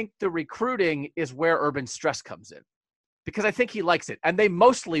don't think the recruiting is where Urban's stress comes in because I think he likes it. And they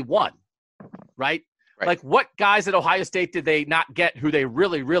mostly won, right? Like what guys at Ohio State did they not get who they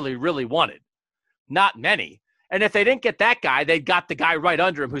really, really, really wanted? Not many. And if they didn't get that guy, they got the guy right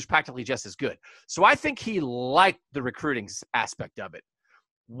under him who's practically just as good. So I think he liked the recruiting aspect of it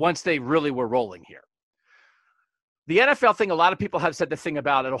once they really were rolling here. The NFL thing, a lot of people have said the thing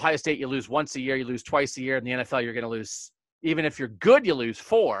about at Ohio State, you lose once a year, you lose twice a year. In the NFL, you're going to lose, even if you're good, you lose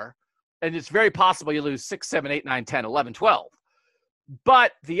 4. And it's very possible you lose 6, 7, 8, 9, 10, 11, 12.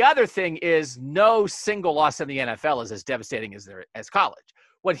 But the other thing is no single loss in the NFL is as devastating as college.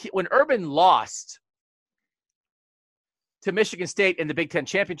 When Urban lost to Michigan State in the Big Ten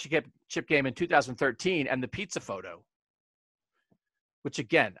championship game in 2013 and the pizza photo, which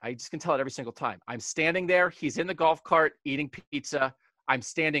again, I just can tell it every single time. I'm standing there. He's in the golf cart eating pizza. I'm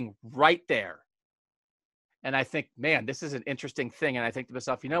standing right there. And I think, man, this is an interesting thing. And I think to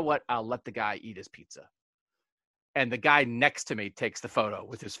myself, you know what? I'll let the guy eat his pizza. And the guy next to me takes the photo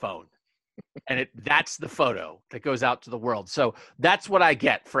with his phone. And that's the photo that goes out to the world. So that's what I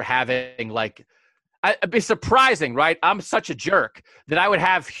get for having like, it'd be surprising, right? I'm such a jerk that I would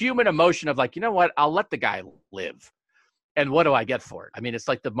have human emotion of like, you know what? I'll let the guy live. And what do I get for it? I mean, it's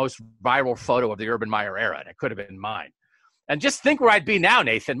like the most viral photo of the Urban Meyer era, and it could have been mine. And just think where I'd be now,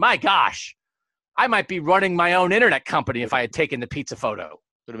 Nathan. My gosh, I might be running my own internet company if I had taken the pizza photo.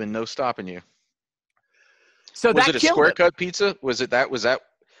 Would have been no stopping you. So was it a square cut pizza? Was it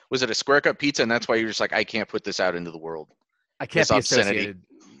a square cut pizza? And that's why you're just like, I can't put this out into the world. I can't be associated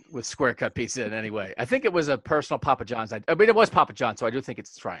with square cut pizza in any way. I think it was a personal Papa John's. I mean, it was Papa John's, so I do think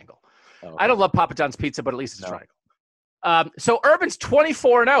it's a triangle. Oh, I don't love Papa John's pizza, but at least it's a triangle. So Urban's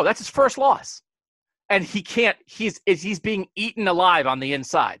 24-0. That's his first loss. And he's being eaten alive on the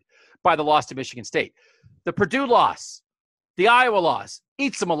inside by the loss to Michigan State. The Purdue loss, the Iowa loss,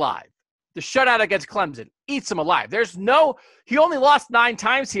 eats him alive. The shutout against Clemson eats him alive. He only lost 9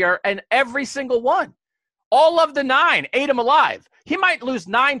 times here, and every single one, all of the 9 ate him alive. He might lose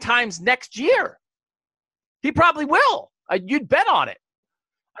 9 times next year. He probably will. You'd bet on it.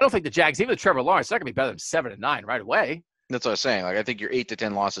 I don't think the Jags, even with Trevor Lawrence, they're not going to be better than 7 and 9 right away. That's what I was saying. Like, I think you're 8 to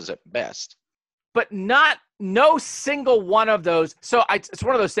 10 losses at best. But no single one of those. So it's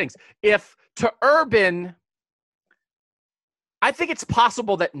one of those things. If to Urban, I think it's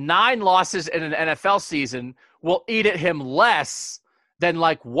possible that 9 losses in an NFL season will eat at him less than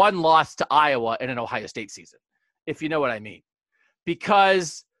like one loss to Iowa in an Ohio State season, if you know what I mean.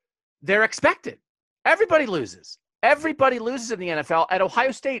 Because they're expected. Everybody loses. Everybody loses in the NFL. At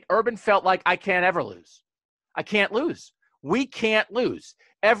Ohio State, Urban felt like, I can't ever lose. I can't lose. We can't lose.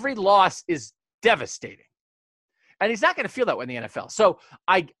 Every loss is devastating. And he's not going to feel that way in the NFL. So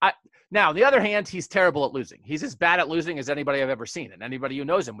now, on the other hand, he's terrible at losing. He's as bad at losing as anybody I've ever seen. And anybody who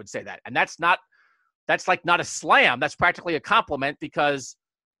knows him would say that. And that's like not a slam. That's practically a compliment, because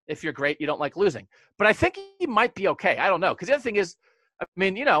if you're great, you don't like losing. But I think he might be okay. I don't know. Because the other thing is, I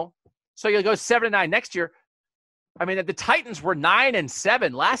mean, so you'll go 7-9 next year. I mean, the Titans were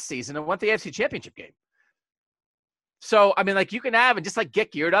 9-7 last season and won the AFC Championship game. So, I mean, like, you can have and just like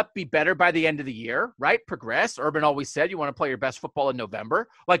get geared up, be better by the end of the year, right? Progress. Urban always said you want to play your best football in November,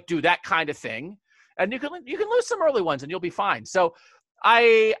 like do that kind of thing. And you can lose some early ones and you'll be fine. So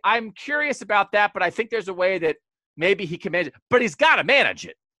I'm curious about that, but I think there's a way that maybe he can manage it, but he's got to manage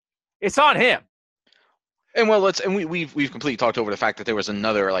it. It's on him. And we've completely talked over the fact that there was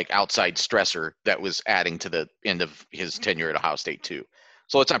another like outside stressor that was adding to the end of his tenure at Ohio State too.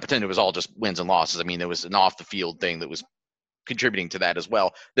 So let's not pretend it was all just wins and losses. I mean, there was an off the field thing that was contributing to that as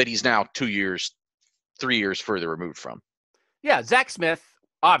well, that he's now 3 years further removed from. Yeah, Zach Smith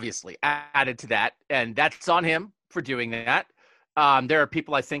obviously added to that, and that's on him for doing that. There are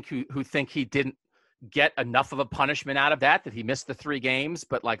people I think who think he didn't get enough of a punishment out of that he missed the 3 games,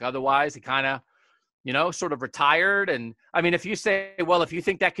 but like otherwise he kind of, sort of retired. And I mean, if you say, well, if you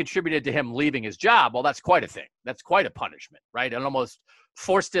think that contributed to him leaving his job, well, that's quite a thing. That's quite a punishment, right? And almost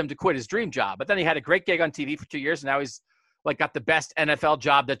forced him to quit his dream job. But then he had a great gig on TV for 2 years, and now he's like got the best NFL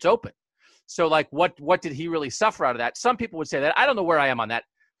job that's open. So like, what did he really suffer out of that? Some people would say that. I don't know where I am on that.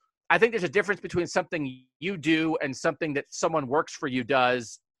 I think there's a difference between something you do and something that someone works for you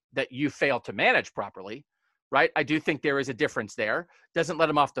does that you fail to manage properly, right? I do think there is a difference there. Doesn't let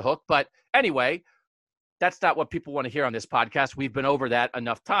him off the hook. But anyway, that's not what people want to hear on this podcast. We've been over that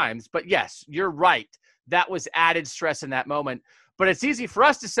enough times. But yes, you're right. That was added stress in that moment. But it's easy for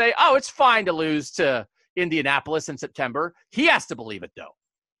us to say, oh, it's fine to lose to Indianapolis in September. He has to believe it, though.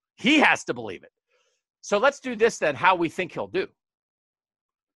 He has to believe it. So let's do this then, how we think he'll do.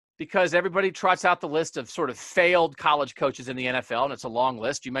 Because everybody trots out the list of sort of failed college coaches in the NFL, and it's a long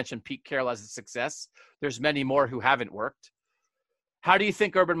list. You mentioned Pete Carroll as a success. There's many more who haven't worked. How do you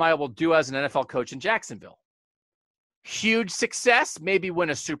think Urban Meyer will do as an NFL coach in Jacksonville? Huge success, maybe win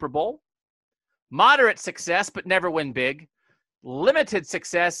a Super Bowl. Moderate success, but never win big. Limited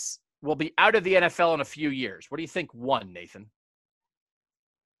success, will be out of the NFL in a few years. What do you think won, Nathan?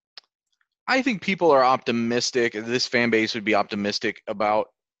 I think people are optimistic. This fan base would be optimistic about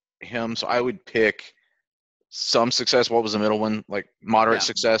him. So I would pick some success. What was the middle one? Like moderate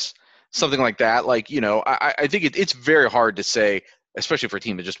success, something like that. Like, I think it's very hard to say, especially for a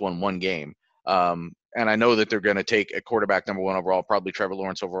team that just won one game. And I know that they're going to take a quarterback number 1 overall, probably Trevor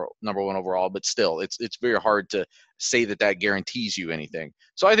Lawrence number 1 overall, but still, it's very hard to say that guarantees you anything.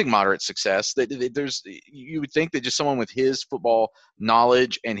 So I think moderate success. You would think that just someone with his football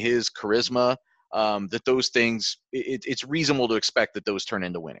knowledge and his charisma, that those things, it's reasonable to expect that those turn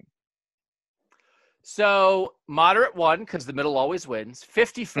into winning. So moderate won, because the middle always wins.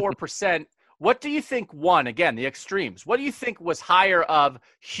 54%. What do you think won? Again, the extremes. What do you think was higher of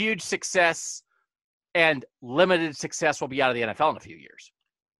huge success and limited success will be out of the NFL in a few years?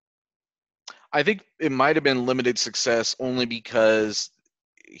 I think it might have been limited success only because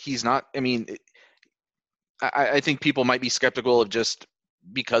he's not – I mean, I think people might be skeptical of just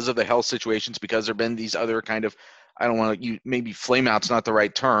because of the health situations, because there have been these other kind of – I don't want to – maybe flameout's not the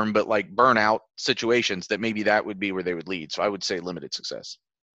right term, but like burnout situations that maybe that would be where they would lead. So I would say limited success.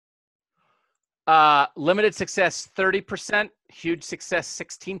 Limited success 30%, huge success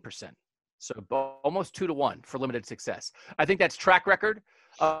 16%. So almost 2-1 for limited success. I think that's track record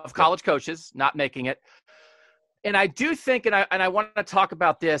of college coaches not making it. And I do think, and I want to talk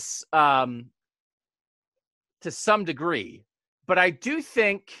about this to some degree, but I do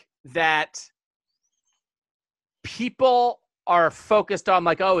think that people are focused on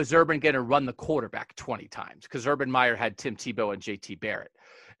like, oh, is Urban going to run the quarterback 20 times? Because Urban Meyer had Tim Tebow and JT Barrett.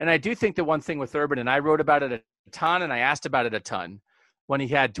 And I do think the one thing with Urban, and I wrote about it a ton and I asked about it a ton, when he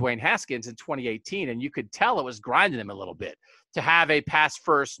had Dwayne Haskins in 2018, and you could tell it was grinding him a little bit to have a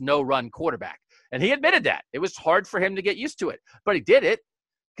pass-first, no-run quarterback. And he admitted that. It was hard for him to get used to it, but he did it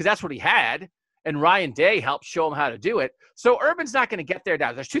because that's what he had, and Ryan Day helped show him how to do it. So Urban's not going to get there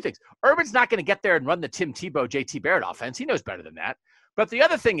now. There's two things. Urban's not going to get there and run the Tim Tebow, JT Barrett offense. He knows better than that. But the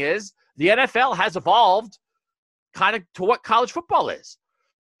other thing is the NFL has evolved kind of to what college football is.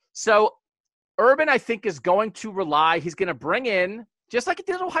 So Urban, I think, is going to rely – he's going to bring in just like he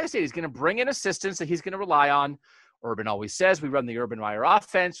did at Ohio State. He's going to bring in assistants that he's going to rely on. Urban always says, we run the Urban Meyer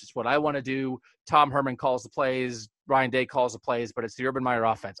offense. It's what I want to do. Tom Herman calls the plays. Ryan Day calls the plays, but it's the Urban Meyer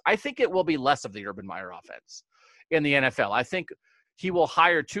offense. I think it will be less of the Urban Meyer offense in the NFL. I think he will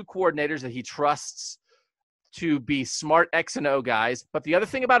hire 2 coordinators that he trusts to be smart X and O guys. But the other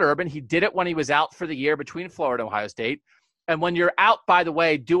thing about Urban, he did it when he was out for the year between Florida and Ohio State. And when you're out, by the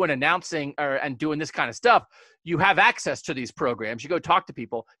way, doing announcing and doing this kind of stuff, you have access to these programs. You go talk to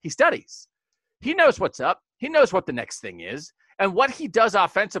people. He studies. He knows what's up. He knows what the next thing is. And what he does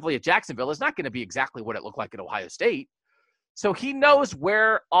offensively at Jacksonville is not going to be exactly what it looked like at Ohio State. So he knows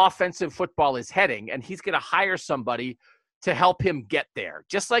where offensive football is heading, and he's going to hire somebody to help him get there,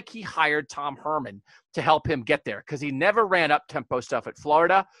 just like he hired Tom Herman to help him get there, because he never ran up-tempo stuff at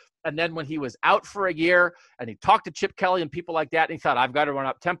Florida. And then when he was out for a year and he talked to Chip Kelly and people like that, and he thought, I've got to run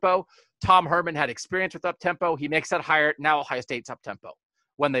up-tempo. Tom Herman had experience with up-tempo. He makes that hire. Now Ohio State's up-tempo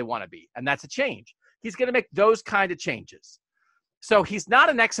when they want to be. And that's a change. He's going to make those kind of changes. So he's not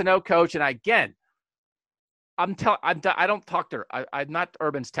an X and O coach. And again, I don't talk to I'm not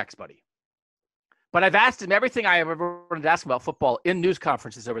Urban's text buddy. But I've asked him everything I ever wanted to ask him about football in news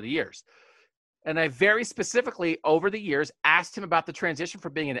conferences over the years. And I very specifically, over the years, asked him about the transition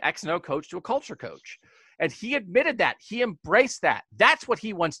from being an X and O coach to a culture coach. And he admitted that. He embraced that. That's what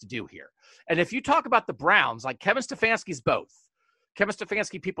he wants to do here. And if you talk about the Browns, like Kevin Stefanski's both. Kevin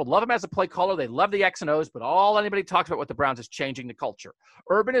Stefanski, people love him as a play caller. They love the X and O's, but all anybody talks about with the Browns is changing the culture.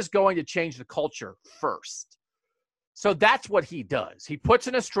 Urban is going to change the culture first. So that's what he does. He puts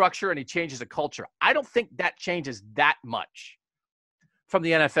in a structure and he changes a culture. I don't think that changes that much from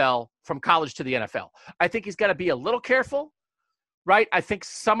the NFL, from college to the NFL. I think he's got to be a little careful, right? I think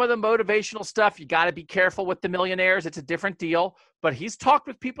some of the motivational stuff, you got to be careful with the millionaires. It's a different deal. But he's talked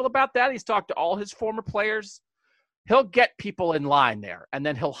with people about that. He's talked to all his former players. He'll get people in line there, and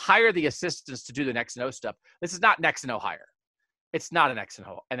then he'll hire the assistants to do the X and O stuff. This is not an X and O hire. It's not an X and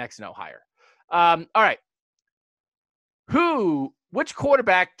O hire. All right. Which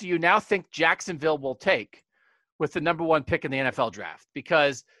quarterback do you now think Jacksonville will take with the number 1 pick in the NFL draft?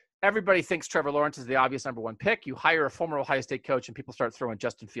 Because everybody thinks Trevor Lawrence is the obvious number 1 pick. You hire a former Ohio State coach and people start throwing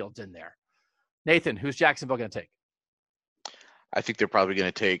Justin Fields in there. Nathan, who's Jacksonville going to take? I think they're probably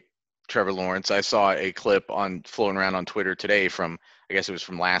going to take Trevor Lawrence. I saw a clip floating around on Twitter today from, I guess it was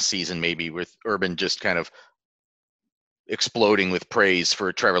from last season maybe, with Urban just kind of exploding with praise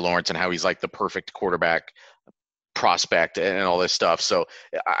for Trevor Lawrence and how he's like the perfect quarterback prospect and all this stuff. So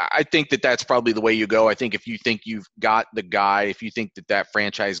I think that that's probably the way you go. I think if you think you've got the guy, if you think that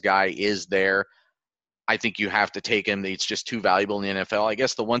franchise guy is there, I think you have to take him. It's just too valuable in the NFL. I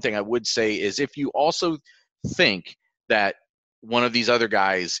guess the one thing I would say is if you also think that one of these other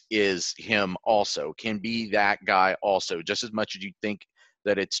guys is him also, can be that guy also, just as much as you think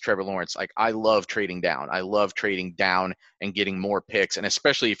that it's Trevor Lawrence. Like, I love trading down. I love trading down and getting more picks, and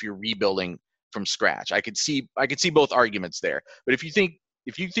especially if you're rebuilding from scratch. I could see both arguments there. But if you think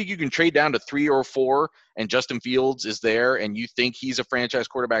you can trade down to 3 or 4 and Justin Fields is there and you think he's a franchise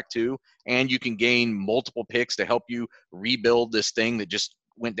quarterback too, and you can gain multiple picks to help you rebuild this thing that just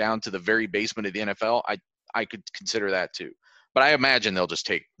went down to the very basement of the NFL, I could consider that too. But I imagine they'll just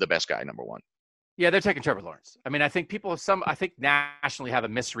take the best guy, number 1. Yeah, they're taking Trevor Lawrence. I mean, I think nationally have a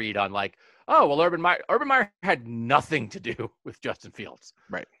misread on like, oh, well, Urban Meyer had nothing to do with Justin Fields.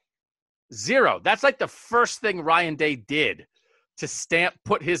 Right. 0. That's like the first thing Ryan Day did to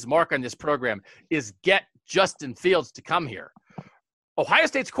put his mark on this program is get Justin Fields to come here. Ohio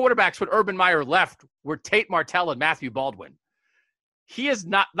State's quarterbacks when Urban Meyer left were Tate Martell and Matthew Baldwin. He is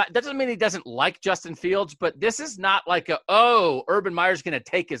not – that doesn't mean he doesn't like Justin Fields, but this is not like Urban Meyer's going to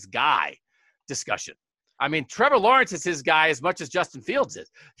take his guy discussion. I mean, Trevor Lawrence is his guy as much as Justin Fields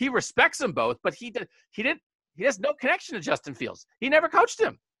is. He respects them both, but he has no connection to Justin Fields. He never coached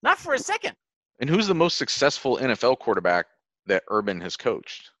him, not for a second. And who's the most successful NFL quarterback that Urban has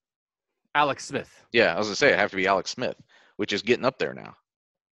coached? Alex Smith. Yeah, I was going to say, it'd have to be Alex Smith, which is getting up there now.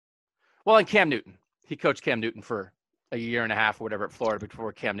 Well, and Cam Newton. He coached Cam Newton for a year and a half or whatever at Florida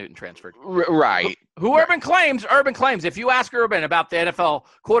before Cam Newton transferred. Right. Who Urban claims, if you ask Urban about the NFL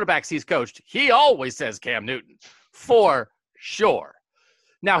quarterbacks he's coached, he always says Cam Newton, for sure.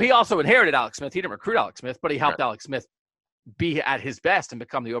 Now, he also inherited Alex Smith. He didn't recruit Alex Smith, but he helped Alex Smith be at his best and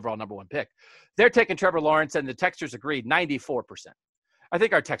become the overall number 1 pick. They're taking Trevor Lawrence, and the texters agreed 94%. I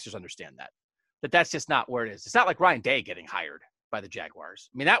think our texters understand that that's just not where it is. It's not like Ryan Day getting hired by the Jaguars.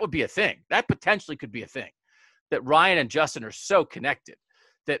 I mean, that would be a thing. That potentially could be a thing. That Ryan and Justin are so connected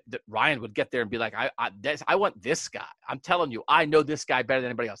that Ryan would get there and be like, I want this guy. I'm telling you, I know this guy better than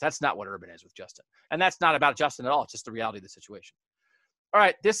anybody else. That's not what Urban is with Justin. And that's not about Justin at all. It's just the reality of the situation. All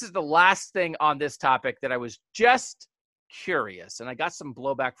right, this is the last thing on this topic that I was just curious, and I got some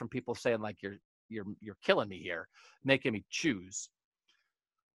blowback from people saying like you're killing me here, making me choose.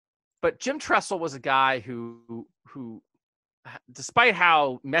 But Jim Tressel was a guy who despite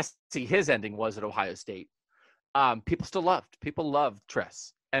how messy his ending was at Ohio State, people loved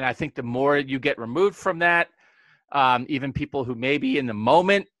Tress. And I think the more you get removed from that, even people who maybe in the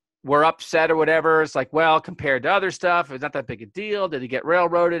moment were upset or whatever, it's like, well, compared to other stuff, it's not that big a deal. Did he get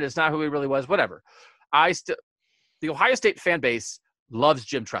railroaded? It's not who he really was, whatever. The Ohio State fan base loves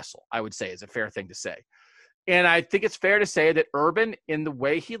Jim Tressel, I would say, is a fair thing to say. And I think it's fair to say that Urban, in the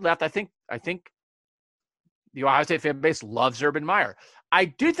way he left, I think the Ohio State fan base loves Urban Meyer. I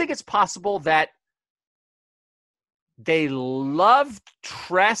do think it's possible that they loved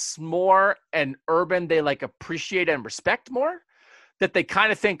Tress more and Urban they like appreciate and respect more, that they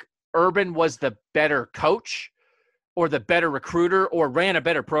kind of think Urban was the better coach or the better recruiter or ran a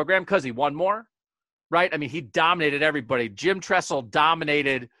better program because he won more, right? I mean, he dominated everybody. Jim Tressel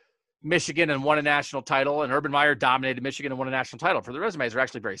dominated Michigan and won a national title, and Urban Meyer dominated Michigan and won a national title. For the resumes are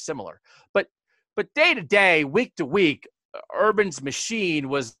actually very similar. But day to day, week to week, Urban's machine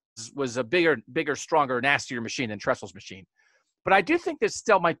was a bigger, stronger, nastier machine than Tressel's machine. But I do think there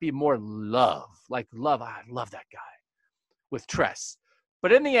still might be more love. I love that guy with Tress.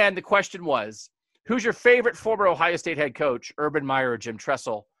 But in the end, the question was, who's your favorite former Ohio State head coach, Urban Meyer or Jim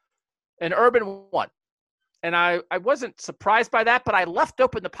Tressel? And Urban won. And I wasn't surprised by that, but I left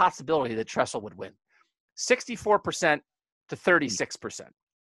open the possibility that Tressel would win. 64% to 36%.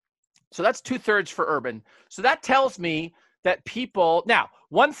 So that's 2/3 for Urban. So that tells me that people – now,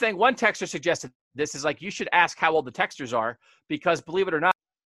 one texter suggested this is like you should ask how old the texters are because, believe it or not,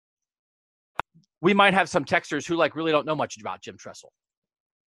 we might have some texters who really don't know much about Jim Tressel.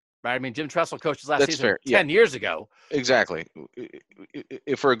 Right? I mean, Jim Tressel coached his last season 10 years ago. Exactly.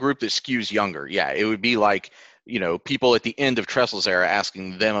 If for a group that skews younger, it would be like, people at the end of Tressel's era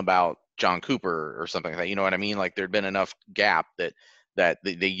asking them about John Cooper or something like that. You know what I mean? Like there'd been enough gap that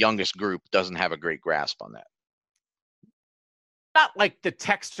the youngest group doesn't have a great grasp on that. Not like the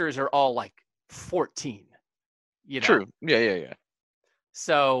texters are all 14. True. Yeah.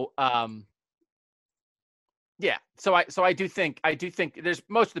 So, yeah. So I do think there's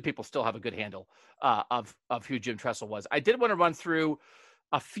most of the people still have a good handle of who Jim Tressel was. I did want to run through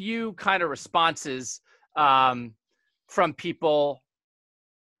a few kind of responses from people,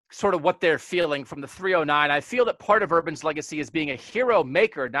 sort of what they're feeling from the 309. I feel that part of Urban's legacy is being a hero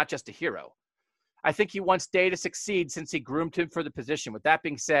maker, not just a hero. I think he wants Day to succeed since he groomed him for the position. With that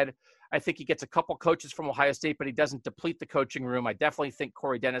being said, I think he gets a couple coaches from Ohio State, but he doesn't deplete the coaching room. I definitely think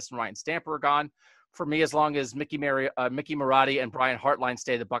Corey Dennis and Ryan Stamper are gone. For me, as long as Mickey Marotti and Brian Hartline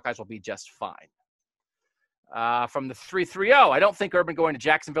stay, the Buckeyes will be just fine. From the 330, I don't think Urban going to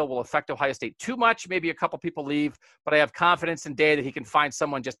Jacksonville will affect Ohio State too much. Maybe a couple people leave, but I have confidence in Day that he can find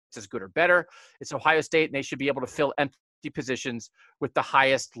someone just as good or better. It's Ohio State, and they should be able to fill empty positions with the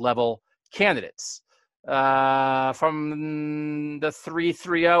highest level candidates. From the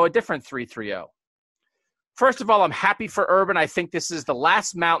 330, a different 330. First of all, I'm happy for Urban. I think this is the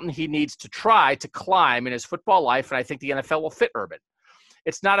last mountain he needs to try to climb in his football life, and I think the NFL will fit Urban.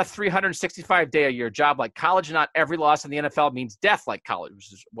 It's not a 365-day-a-year job like college. Not every loss in the NFL means death like college,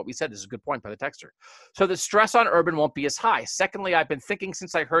 which is what we said. This is a good point by the texter. So the stress on Urban won't be as high. Secondly, I've been thinking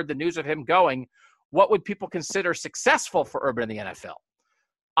since I heard the news of him going, what would people consider successful for Urban in the NFL?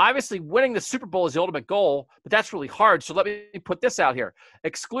 Obviously, winning the Super Bowl is the ultimate goal, but that's really hard. So let me put this out here.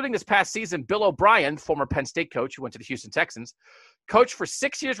 Excluding this past season, Bill O'Brien, former Penn State coach who went to the Houston Texans, coached for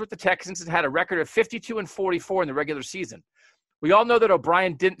 6 years with the Texans and had a record of 52-44 in the regular season. We all know that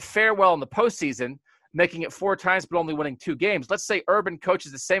O'Brien didn't fare well in the postseason, making it 4 times but only winning 2 games. Let's say Urban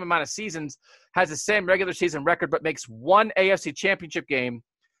coaches the same amount of seasons, has the same regular season record, but makes 1 AFC championship game,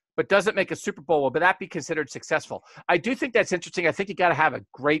 but doesn't make a Super Bowl. Will that be considered successful? I do think that's interesting. I think you got to have a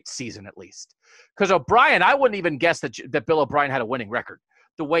great season at least. Because O'Brien, I wouldn't even guess that Bill O'Brien had a winning record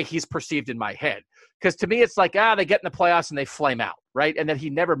the way he's perceived in my head. Because to me, it's like, they get in the playoffs and they flame out, right? And then he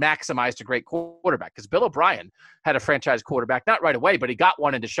never maximized a great quarterback. Because Bill O'Brien had a franchise quarterback, not right away, but he got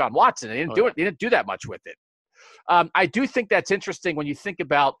one in Deshaun Watson. And he didn't do it. He didn't do that much with it. I do think that's interesting when you think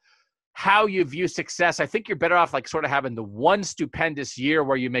about how you view success. I think you're better off sort of having the one stupendous year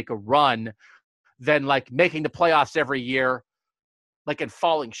where you make a run than making the playoffs every year, and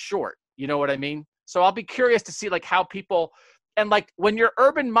falling short. You know what I mean? So I'll be curious to see how people, and when you're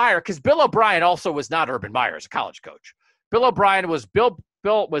Urban Meyer, because Bill O'Brien also was not Urban Meyer as a college coach. Bill O'Brien was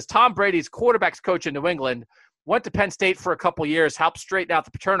was Tom Brady's quarterback's coach in New England, went to Penn State for a couple years, helped straighten out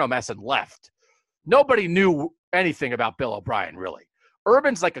the Paterno mess and left. Nobody knew anything about Bill O'Brien really.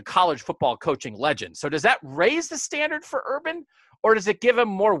 Urban's like a college football coaching legend. So does that raise the standard for Urban, or does it give him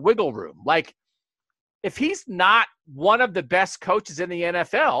more wiggle room? Like, if he's not one of the best coaches in the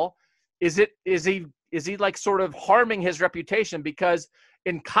NFL, is he like sort of harming his reputation because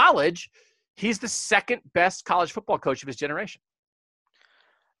in college he's the second best college football coach of his generation?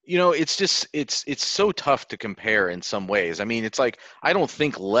 It's just it's so tough to compare in some ways. I mean, it's like I don't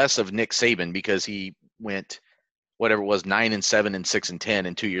think less of Nick Saban because he went whatever it was 9-7 and 6-10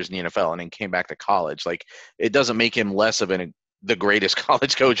 in 2 years in the NFL and then came back to college. Like, it doesn't make him less of the greatest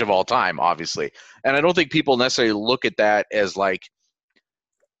college coach of all time, obviously. And I don't think people necessarily look at that as like,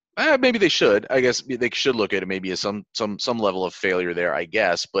 maybe they should. I guess they should look at it maybe as some level of failure there, I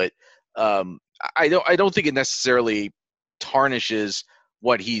guess. But I don't think it necessarily tarnishes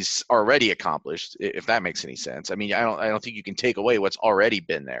what he's already accomplished, if that makes any sense. I mean, I don't think you can take away what's already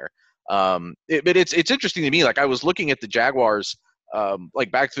been there. But it's interesting to me. Like, I was looking at the Jaguars,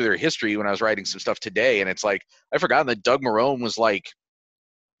 like back through their history when I was writing some stuff today, and it's like I forgot that Doug Marrone was like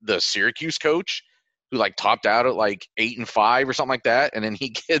the Syracuse coach who like topped out at like 8-5 or something like that, and then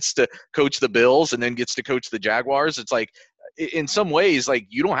he gets to coach the Bills and then gets to coach the Jaguars. It's like, in some ways, like,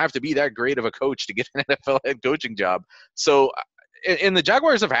 you don't have to be that great of a coach to get an NFL head coaching job. So, and the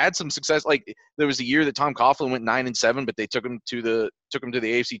Jaguars have had some success. Like, there was a year that Tom Coughlin went 9-7, but they took him to the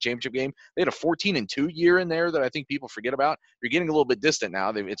AFC Championship game. They had a 14-2 year in there that I think people forget about. You're getting a little bit distant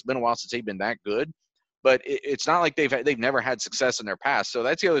now. It's been a while since they've been that good, but it's not like they've never had success in their past. So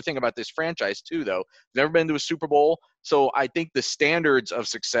that's the other thing about this franchise too, though. They've never been to a Super Bowl, so I think the standards of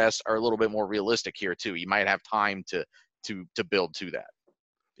success are a little bit more realistic here too. You might have time to build to that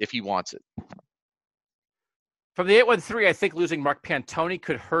if he wants it. From the 813, I think losing Mark Pantoni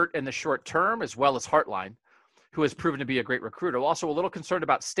could hurt in the short term, as well as Hartline, who has proven to be a great recruiter. I'm also a little concerned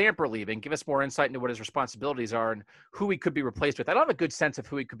about Stamper leaving. Give us more insight into what his responsibilities are and who he could be replaced with. I don't have a good sense of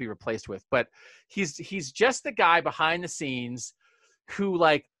who he could be replaced with, but he's just the guy behind the scenes who,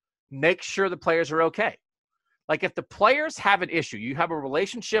 like, makes sure the players are okay. Like, if the players have an issue, you have a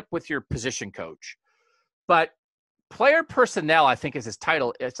relationship with your position coach, but player personnel, I think, is his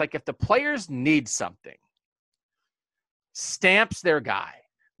title. It's like if the players need something, Stamp's their guy.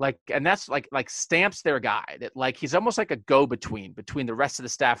 Like, and that's like Stamp's their guy. That, like, he's almost like a go-between between the rest of the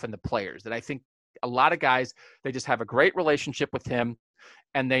staff and the players. That I think a lot of guys, they just have a great relationship with him,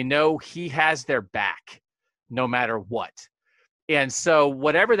 and they know he has their back no matter what. And so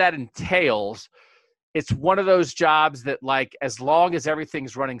whatever that entails, it's one of those jobs that, like, as long as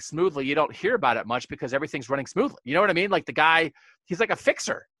everything's running smoothly, you don't hear about it much because everything's running smoothly. You know what I mean? Like, the guy, he's like a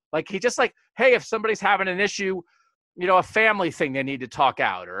fixer. Like, he just, like, hey, if somebody's having an issue, you know, a family thing they need to talk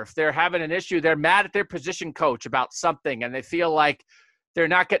out, or if they're having an issue, they're mad at their position coach about something and they feel like they're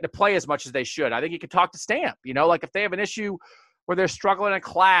not getting to play as much as they should, I think you can talk to Stamp. You know, like, if they have an issue where they're struggling in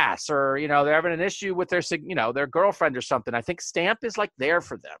class, or, you know, they're having an issue with their, you know, their girlfriend or something, I think Stamp is, like, there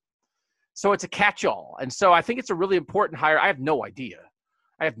for them. So it's a catch-all. And so I think it's a really important hire. I have no idea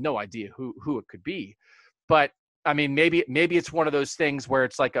who it could be. But, I mean, maybe it's one of those things where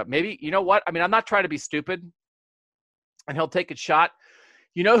it's like maybe, you know what? I mean, I'm not trying to be stupid, and he'll take a shot.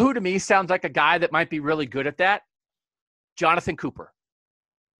 You know who to me sounds like a guy that might be really good at that? Jonathan Cooper.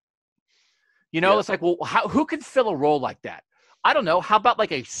 You know, It's like, well, who can fill a role like that? I don't know. How about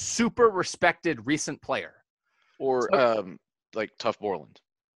like a super respected recent player? Or like Tuff Borland.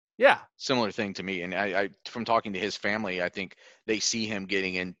 Yeah. Similar thing to me. And I from talking to his family, I think they see him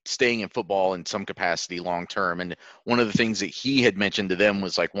staying in football in some capacity long term. And one of the things that he had mentioned to them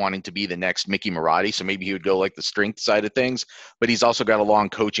was like wanting to be the next Mickey Marotti. So maybe he would go like the strength side of things, but he's also got a long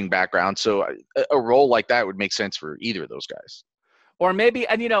coaching background. So a role like that would make sense for either of those guys. Or maybe,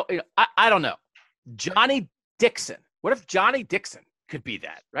 and you know, I don't know, Johnny Dixon. What if Johnny Dixon could be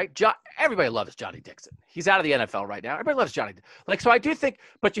that, right? Everybody loves Johnny Dixon. He's out of the NFL right now. Everybody loves Johnny. Like, so I do think,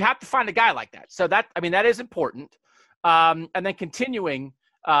 but you have to find a guy like that. So that, I mean, that is important. And then continuing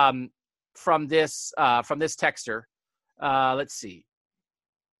from this texter, let's see.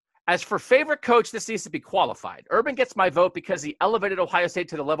 As for favorite coach, this needs to be qualified. Urban gets my vote because he elevated Ohio State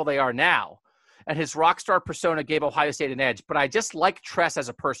to the level they are now, and his rock star persona gave Ohio State an edge. But I just like Tress as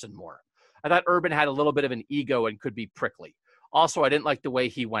a person more. I thought Urban had a little bit of an ego and could be prickly. Also, I didn't like the way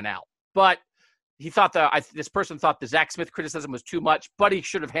he went out. But he thought this person thought the Zach Smith criticism was too much, but he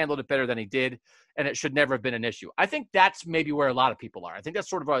should have handled it better than he did, and it should never have been an issue. I think that's maybe where a lot of people are. I think that's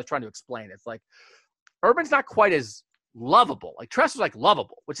sort of what I was trying to explain. It's like Urban's not quite as lovable. Like, Tress was like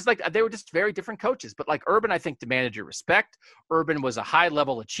lovable, which is like they were just very different coaches. But like Urban, I think, demanded your respect. Urban was a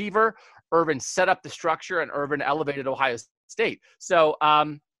high-level achiever. Urban set up the structure, and Urban elevated Ohio State. So,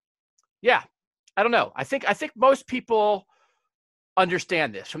 yeah, I don't know. I think most people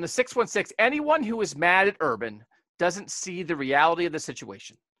understand this. From the 616, anyone who is mad at Urban doesn't see the reality of the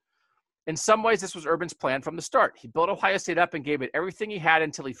situation. In some ways, this was Urban's plan from the start. He built Ohio State up and gave it everything he had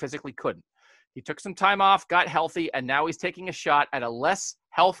until he physically couldn't. He took some time off, got healthy, and now he's taking a shot at a less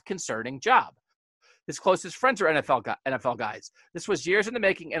health-concerning job. His closest friends are NFL guys. This was years in the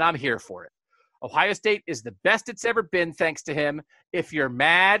making, and I'm here for it. Ohio State is the best it's ever been thanks to him. If you're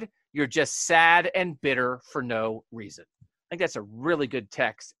mad, you're just sad and bitter for no reason. I think that's a really good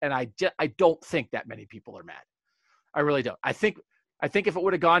text, and I don't think that many people are mad. I really don't. I think if it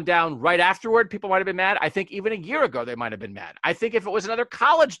would have gone down right afterward, people might have been mad. I think even a year ago, they might have been mad. I think if it was another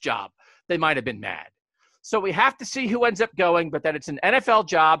college job, they might have been mad. So we have to see who ends up going, but that it's an NFL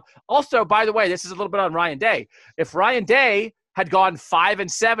job. Also, by the way, this is a little bit on Ryan Day. If Ryan Day had gone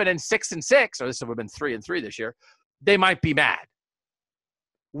 5-7 and 6-6, or this would have been 3-3 this year, they might be mad.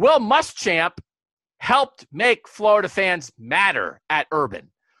 Will Muschamp helped make Florida fans madder at Urban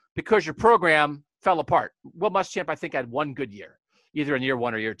because your program fell apart. Will Muschamp, I think, had one good year, either in year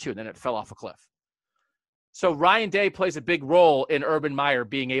one or year two, and then it fell off a cliff. So Ryan Day plays a big role in Urban Meyer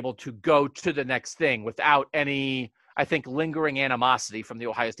being able to go to the next thing without any, I think, lingering animosity from the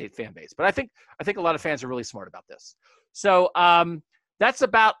Ohio State fan base. But I think a lot of fans are really smart about this. So that's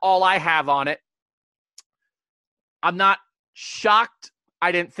about all I have on it. I'm not shocked.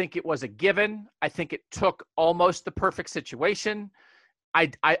 I didn't think it was a given. I think it took almost the perfect situation.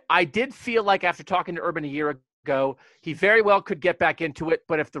 I did feel like after talking to Urban a year ago, he very well could get back into it,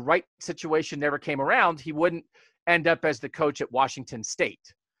 but if the right situation never came around, he wouldn't end up as the coach at Washington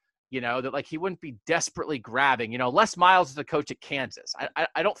State. You know, that like he wouldn't be desperately grabbing. You know, Les Miles is the coach at Kansas.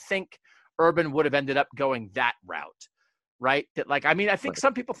 I don't think Urban would have ended up going that route, right? That like, I mean, I think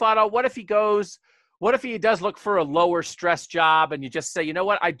some people thought, oh, what if he does look for a lower stress job and you just say, you know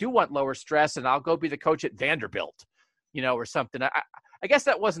what, I do want lower stress and I'll go be the coach at Vanderbilt, you know, or something. I guess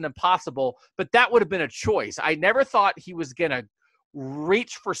that wasn't impossible, but that would have been a choice. I never thought he was going to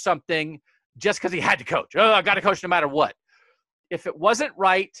reach for something just because he had to coach. Oh, I got to coach no matter what. If it wasn't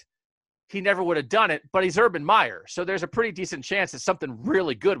right, he never would have done it, but he's Urban Meyer. So there's a pretty decent chance that something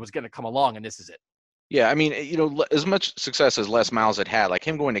really good was going to come along, and this is it. Yeah, I mean, you know, as much success as Les Miles had, like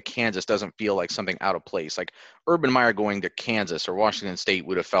him going to Kansas doesn't feel like something out of place. Like Urban Meyer going to Kansas or Washington State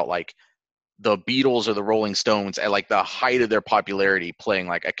would have felt like the Beatles or the Rolling Stones at like the height of their popularity playing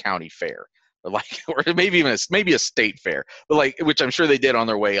like a county fair or like, or maybe even maybe a state fair, but like, which I'm sure they did on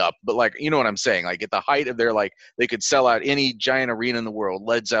their way up, but like, you know what I'm saying? Like at the height of their, like they could sell out any giant arena in the world,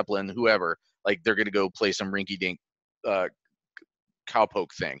 Led Zeppelin, whoever, like they're going to go play some rinky dink,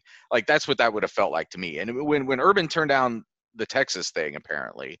 cowpoke thing. Like that's what that would have felt like to me. And when Urban turned down the Texas thing,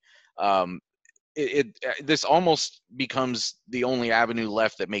 apparently, this almost becomes the only avenue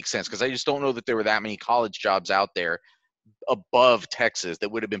left that makes sense, because I just don't know that there were that many college jobs out there above Texas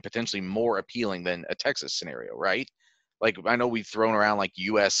that would have been potentially more appealing than a Texas scenario, right? Like I know we've thrown around like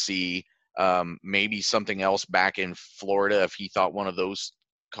USC, maybe something else back in Florida if he thought one of those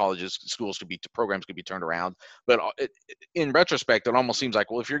programs could be turned around. But in retrospect, it almost seems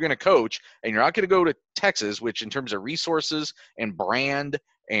like, well, if you're going to coach and you're not going to go to Texas, which in terms of resources and brand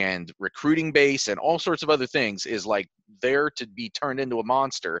and recruiting base and all sorts of other things is like there to be turned into a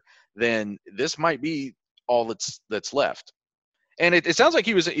monster, then this might be all that's left. And it sounds like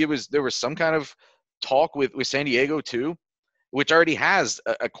there was some kind of talk with San Diego too, which already has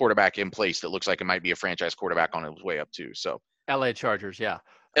a quarterback in place that looks like it might be a franchise quarterback on his way up too. So LA Chargers, yeah.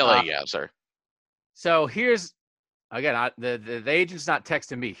 Sorry. So here's, again, the agent's not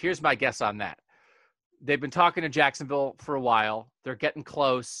texting me. Here's my guess on that. They've been talking to Jacksonville for a while. They're getting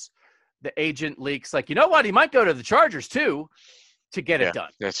close. The agent leaks like, you know what? He might go to the Chargers too to get it done.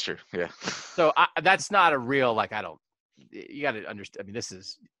 That's true. Yeah. So that's not a real, like, you got to understand. I mean,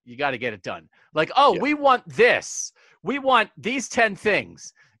 you got to get it done. Like, we want this. We want these 10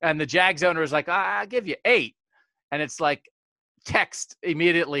 things. And the Jags owner is like, I'll give you 8. And it's like, text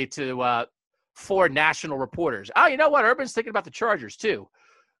immediately to 4 national reporters. Oh, you know what? Urban's thinking about the Chargers too.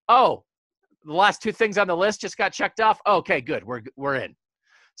 Oh, the last 2 things on the list just got checked off. Okay, good. We're in.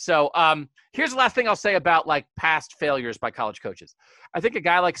 So here's the last thing I'll say about like past failures by college coaches. I think a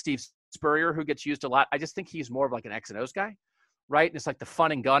guy like Steve Spurrier, who gets used a lot, I just think he's more of like an X and O's guy, right? And it's like the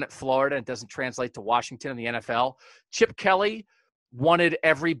fun and gun at Florida. And it doesn't translate to Washington and the NFL. Chip Kelly wanted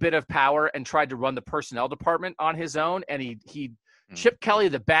every bit of power and tried to run the personnel department on his own. And Chip Kelly,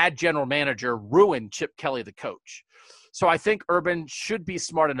 the bad general manager, ruined Chip Kelly, the coach. So I think Urban should be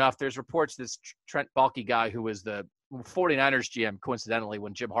smart enough. There's reports this Trent Baalke guy, who was the 49ers GM, coincidentally,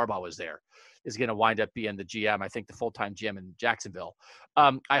 when Jim Harbaugh was there, is going to wind up being the GM, I think the full-time GM in Jacksonville.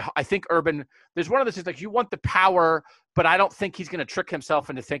 I think Urban, there's one of those things like you want the power, but I don't think he's going to trick himself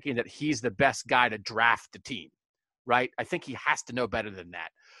into thinking that he's the best guy to draft the team, right? I think he has to know better than that.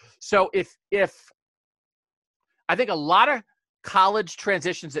 So if I think a lot of college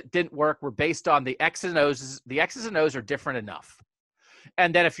transitions that didn't work were based on the X's and O's. The X's and O's are different enough.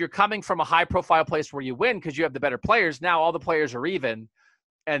 And then if you're coming from a high-profile place where you win because you have the better players, now all the players are even,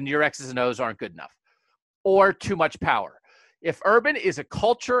 and your X's and O's aren't good enough or too much power. If Urban is a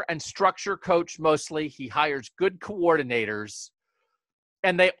culture and structure coach mostly, he hires good coordinators,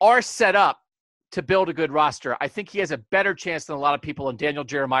 and they are set up to build a good roster, I think he has a better chance than a lot of people. And Daniel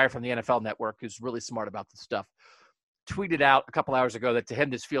Jeremiah from the NFL Network, who's really smart about this stuff, tweeted out a couple hours ago that to him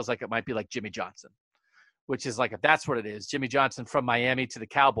this feels like it might be like Jimmy Johnson, which is like, if that's what it is, Jimmy Johnson from Miami to the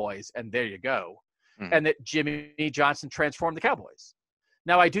Cowboys, and there you go. And that Jimmy Johnson transformed the Cowboys.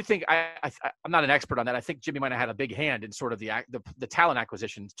 Now, I do think I'm not an expert on that. I think Jimmy might have had a big hand in sort of the talent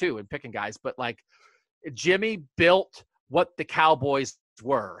acquisitions too and picking guys. But like Jimmy built what the Cowboys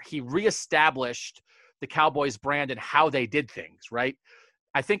were. He reestablished the Cowboys brand and how they did things, right?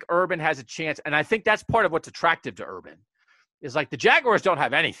 I think Urban has a chance. And I think that's part of what's attractive to Urban is like the Jaguars don't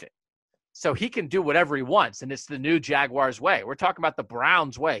have anything. So he can do whatever he wants. And it's the new Jaguars way. We're talking about the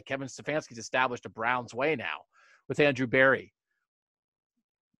Browns way. Kevin Stefanski's established a Browns way now with Andrew Berry.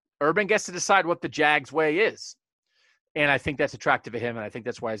 Urban gets to decide what the Jags way is. And I think that's attractive to him, and I think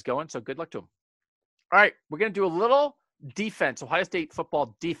that's why he's going. So good luck to him. All right, we're going to do a little defense, Ohio State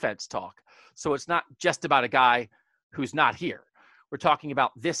football defense talk. So it's not just about a guy who's not here. We're talking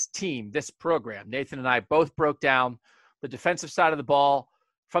about this team, this program. Nathan and I both broke down the defensive side of the ball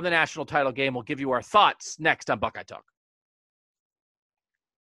from the national title game. We'll give you our thoughts next on Buckeye Talk.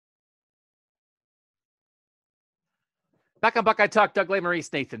 Back on Buckeye Talk, Doug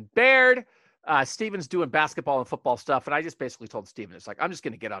Lesmerises, Nathan Baird. Steven's doing basketball and football stuff, and I just basically told Steven, it's like, I'm just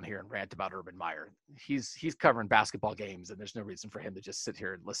going to get on here and rant about Urban Meyer. He's covering basketball games, and there's no reason for him to just sit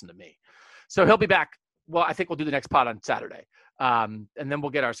here and listen to me. So he'll be back. Well, I think we'll do the next pod on Saturday, and then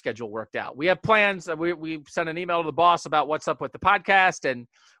we'll get our schedule worked out. We have plans. We sent an email to the boss about what's up with the podcast, and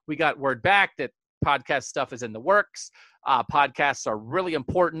we got word back that podcast stuff is in the works. Podcasts are really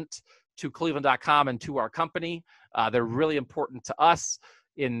important to Cleveland.com and to our company. They're really important to us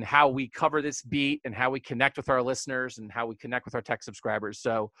in how we cover this beat and how we connect with our listeners and how we connect with our tech subscribers.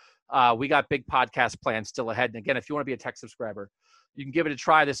 So we got big podcast plans still ahead. And again, if you want to be a tech subscriber, you can give it a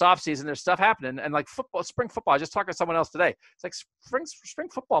try this offseason. There's stuff happening. And like football, spring football, I just talked to someone else today. It's like spring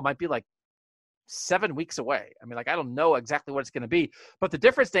football might be like 7 weeks away. I mean, like, I don't know exactly what it's going to be. But the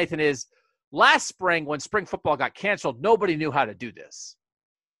difference, Nathan, is last spring when spring football got canceled, nobody knew how to do this.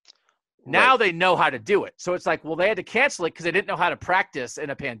 Now they know how to do it. So it's like, well, they had to cancel it because they didn't know how to practice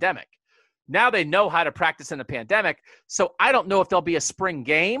in a pandemic. Now they know how to practice in a pandemic. So I don't know if there'll be a spring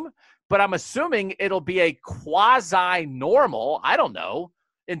game, but I'm assuming it'll be a quasi-normal, I don't know,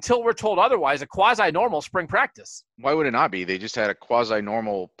 until we're told otherwise, a quasi-normal spring practice. Why would it not be? They just had a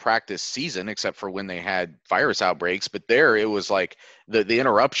quasi-normal practice season, except for when they had virus outbreaks. But there, it was like the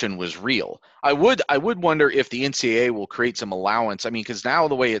interruption was real. I would wonder if the NCAA will create some allowance. I mean, because now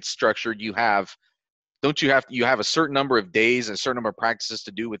the way it's structured, you have a certain number of days and a certain number of practices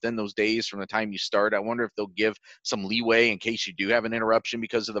to do within those days from the time you start. I wonder if they'll give some leeway in case you do have an interruption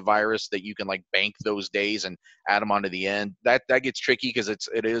because of the virus, that you can like bank those days and add them onto the end. That gets tricky because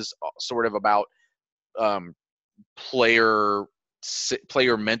it is sort of about player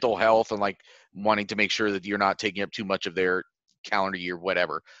mental health and like wanting to make sure that you're not taking up too much of their calendar year,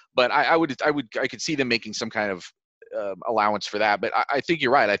 whatever. But I could see them making some kind of allowance for that. But I think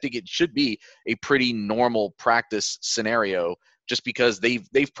you're right. I think it should be a pretty normal practice scenario just because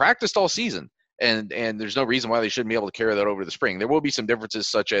they've practiced all season. And there's no reason why they shouldn't be able to carry that over the spring. There will be some differences,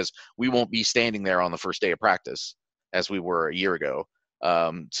 such as we won't be standing there on the first day of practice as we were a year ago.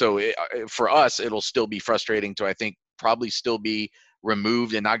 For us, it'll still be frustrating to, I think, probably still be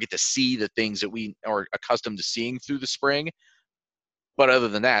removed and not get to see the things that we are accustomed to seeing through the spring. But other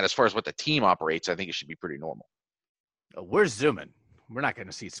than that, as far as what the team operates, I think it should be pretty normal. We're zooming. We're not going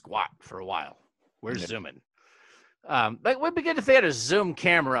to see squat for a while. We're zooming. Like, we'd be good if they had a Zoom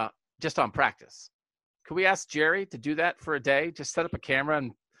camera just on practice. Could we ask Jerry to do that for a day? Just set up a camera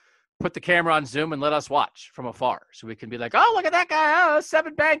and put the camera on Zoom and let us watch from afar. So we can be like, oh, look at that guy. Oh,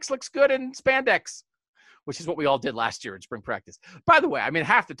 Sevyn Banks looks good in spandex, which is what we all did last year in spring practice. By the way, I mean,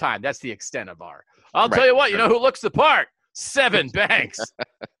 half the time, that's the extent of our. I'll tell you what, you know who looks the part? Sevyn Banks.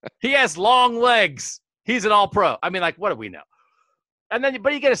 He has long legs. He's an all-pro. I mean, like, what do we know? And then,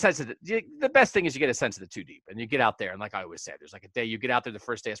 but you get a sense of the best thing is you get a sense of the two deep, and you get out there. And like I always say, there's like a day you get out there the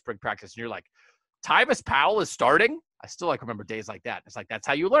first day of spring practice, and you're like, Tyvis Powell is starting. I still remember days like that. It's like that's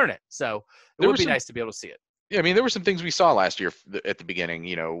how you learn it. So it would be nice to be able to see it. Yeah, I mean, there were some things we saw last year at the beginning.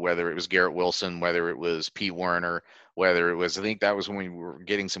 Whether it was Garrett Wilson, whether it was Pete Werner, whether it was, I think that was when we were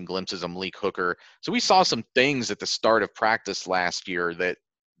getting some glimpses of Malik Hooker. So we saw some things at the start of practice last year that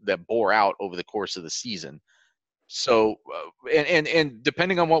bore out over the course of the season. So, and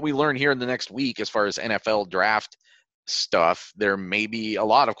depending on what we learn here in the next week, as far as NFL draft stuff, there may be a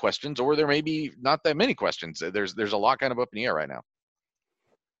lot of questions, or there may be not that many questions. There's a lot kind of up in the air right now.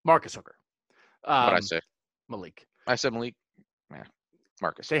 Marcus Hooker. What I say? Malik. I said Malik. Yeah,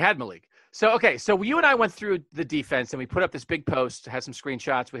 Marcus. They had Malik. So, okay. So you and I went through the defense, and we put up this big post, had some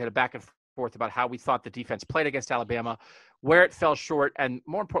screenshots. We had a back and forth about how we thought the defense played against Alabama, where it fell short, and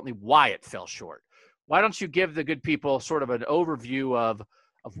more importantly, why it fell short. Why don't you give the good people sort of an overview of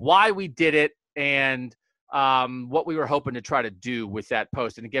why we did it and what we were hoping to try to do with that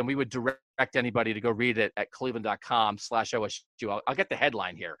post? And again, we would direct anybody to go read it at cleveland.com/OSU. I'll get the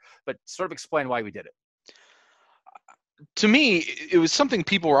headline here, but sort of explain why we did it. To me, it was something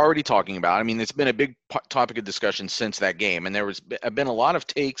people were already talking about. I mean, it's been a big topic of discussion since that game, and there was been a lot of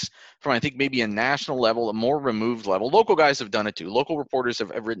takes from, I think, maybe a national level, a more removed level. Local guys have done it too. Local reporters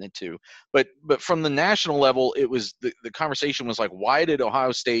have written it too. But from the national level, it was the conversation was like, why did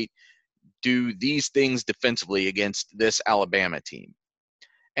Ohio State do these things defensively against this Alabama team?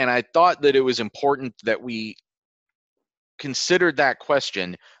 And I thought that it was important that we considered that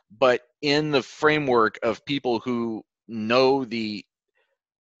question, but in the framework of people who know the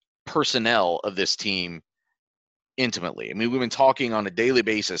personnel of this team intimately. I mean, we've been talking on a daily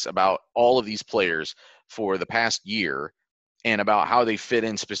basis about all of these players for the past year and about how they fit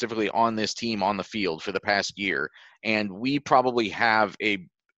in specifically on this team on the field for the past year. And we probably have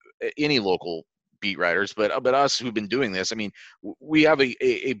any local beat writers, but us who've been doing this, I mean, we have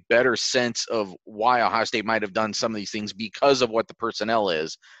a better sense of why Ohio State might have done some of these things because of what the personnel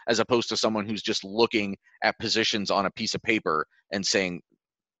is, as opposed to someone who's just looking at positions on a piece of paper and saying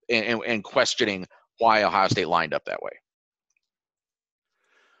and questioning why Ohio State lined up that way.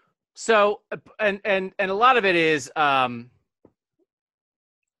 So, and a lot of it is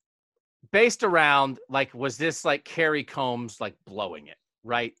based around, like, was this like Kerry Combs like blowing it?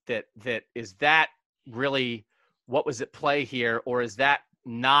 Right? That is that really what was at play here, or is that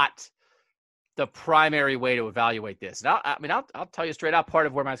not the primary way to evaluate this? And I'll tell you straight out, part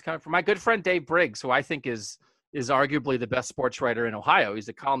of where I was coming from. My good friend Dave Briggs, who I think is arguably the best sports writer in Ohio. He's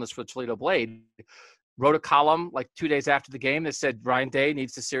a columnist for the Toledo Blade. Wrote a column like 2 days after the game that said Ryan Day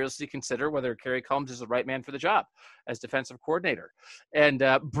needs to seriously consider whether Kerry Combs is the right man for the job as defensive coordinator. And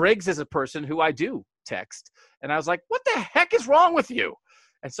Briggs is a person who I do text. And I was like, what the heck is wrong with you?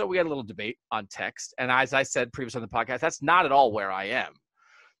 And so we had a little debate on text. And as I said previously on the podcast, that's not at all where I am.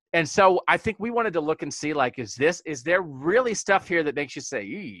 And so I think we wanted to look and see, like, is there really stuff here that makes you say,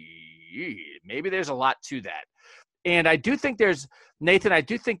 maybe there's a lot to that? And I do think Nathan, I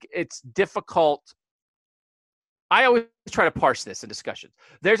do think it's difficult. I always try to parse this in discussions.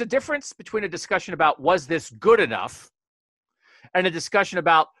 There's a difference between a discussion about was this good enough and a discussion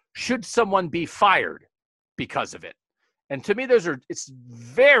about should someone be fired because of it. And to me, it's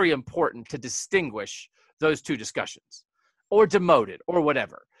very important to distinguish those two discussions, or demoted, or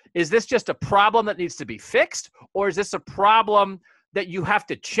whatever. Is this just a problem that needs to be fixed, or is this a problem that you have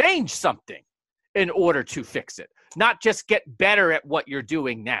to change something in order to fix it, not just get better at what you're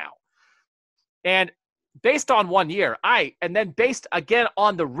doing now? And based on 1 year, and then based again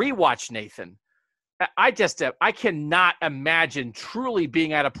on the rewatch, Nathan, I cannot imagine truly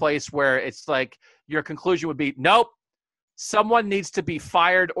being at a place where it's like your conclusion would be, nope, someone needs to be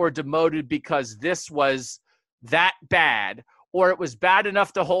fired or demoted because this was that bad, or it was bad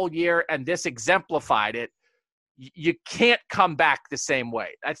enough the whole year and this exemplified it. You can't come back the same way.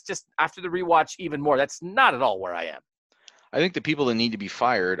 That's just, after the rewatch even more, that's not at all where I am. I think the people that need to be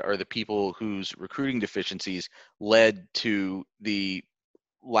fired are the people whose recruiting deficiencies led to the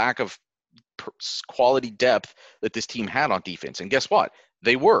lack of quality depth that this team had on defense. And guess what?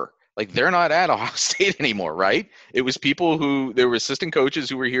 They're not at Ohio State anymore, right? It was there were assistant coaches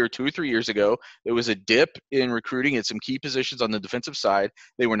who were here 2 or 3 years ago. There was a dip in recruiting at some key positions on the defensive side.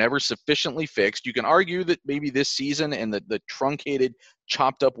 They were never sufficiently fixed. You can argue that maybe this season and the truncated,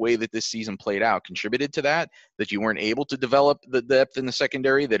 chopped up way that this season played out contributed to that you weren't able to develop the depth in the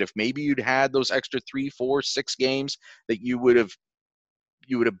secondary, that if maybe you'd had those extra 3, 4, 6 games, that you would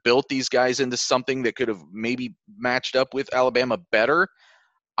have built these guys into something that could have maybe matched up with Alabama better.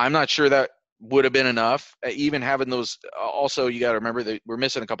 I'm not sure that would have been enough. Even having those, also you got to remember that we're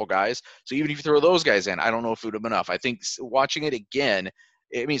missing a couple guys. So even if you throw those guys in, I don't know if it would have been enough. I think watching it again,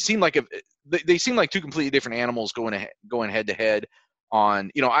 I mean, it seemed like they seemed like two completely different animals going head to head on,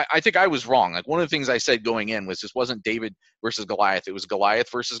 I think I was wrong. Like, one of the things I said going in was this wasn't David versus Goliath. It was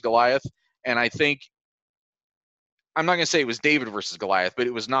Goliath versus Goliath. And I think, I'm not going to say it was David versus Goliath, but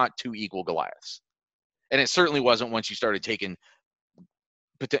it was not two equal Goliaths. And it certainly wasn't once you started taking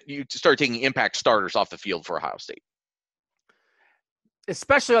impact starters off the field for Ohio State.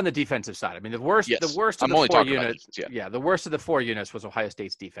 Especially on the defensive side. I mean, the worst of the 4 units. The worst of the 4 units was Ohio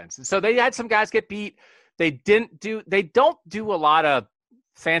State's defense. And so they had some guys get beat. They don't do a lot of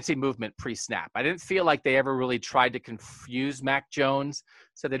fancy movement pre-snap. I didn't feel like they ever really tried to confuse Mac Jones.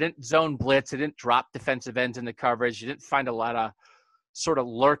 So they didn't zone blitz. They didn't drop defensive ends in the coverage. You didn't find a lot of sort of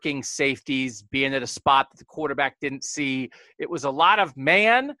lurking safeties being at a spot that the quarterback didn't see. It was a lot of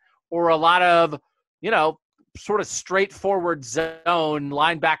man or a lot of, sort of straightforward zone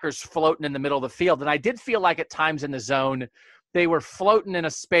linebackers floating in the middle of the field. And I did feel like at times in the zone, they were floating in a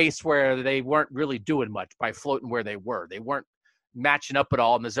space where they weren't really doing much by floating where they were. They weren't matching up at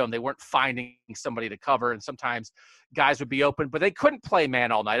all in the zone. They weren't finding somebody to cover. And sometimes guys would be open, but they couldn't play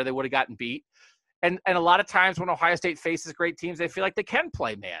man all night or they would have gotten beat. And a lot of times when Ohio State faces great teams, they feel like they can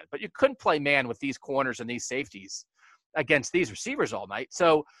play man, but you couldn't play man with these corners and these safeties against these receivers all night.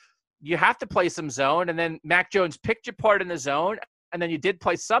 So you have to play some zone, and then Mac Jones picked you apart in the zone, and then you did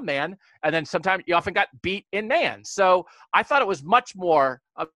play some man, and then sometimes you often got beat in man. So I thought it was much more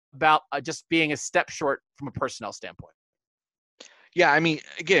about just being a step short from a personnel standpoint. Yeah, I mean,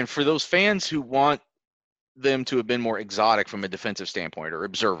 again, for those fans who want them to have been more exotic from a defensive standpoint, or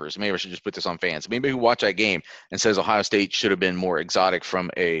observers, maybe I should just put this on fans, maybe who watch that game and says Ohio State should have been more exotic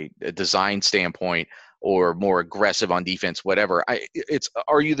from a design standpoint or more aggressive on defense, whatever.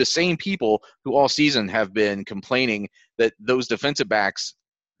 Are you the same people who all season have been complaining that those defensive backs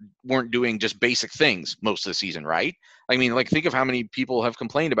weren't doing just basic things most of the season, right? I mean, like, think of how many people have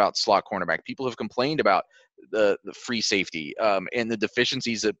complained about slot cornerback. People have complained about the free safety and the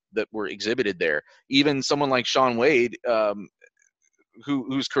deficiencies that were exhibited there. Even someone like Shaun Wade,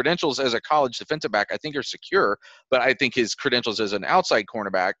 whose credentials as a college defensive back I think are secure, but I think his credentials as an outside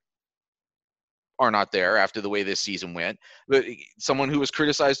cornerback are not there after the way this season went. But someone who was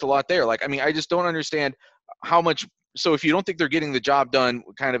criticized a lot there. Like, I mean, I just don't understand how much. So if you don't think they're getting the job done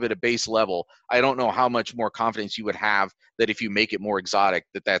kind of at a base level, I don't know how much more confidence you would have that if you make it more exotic,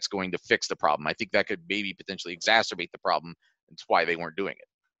 that's going to fix the problem. I think that could maybe potentially exacerbate the problem. That's why they weren't doing it.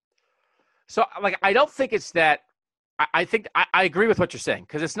 So, like, I don't think it's that. I think I agree with what you're saying,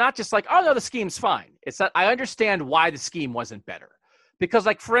 because it's not just like, oh, no, the scheme's fine. It's that I understand why the scheme wasn't better. Because,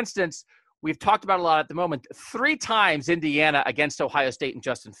 like, for instance, we've talked about a lot at the moment. 3 times Indiana against Ohio State and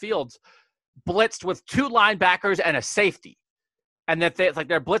Justin Fields blitzed with 2 linebackers and a safety. And that they're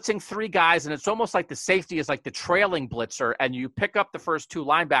blitzing 3 guys, and it's almost like the safety is like the trailing blitzer, and you pick up the first 2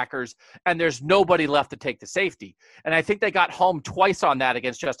 linebackers, and there's nobody left to take the safety. And I think they got home twice on that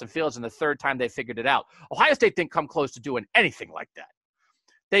against Justin Fields, and the 3rd time they figured it out. Ohio State didn't come close to doing anything like that.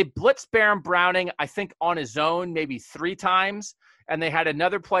 They blitzed Baron Browning, I think, on his own maybe 3 times, and they had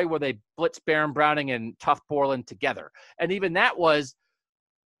another play where they blitzed Baron Browning and Tuff Borland together. And even that was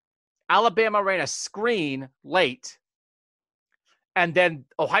Alabama ran a screen late, and then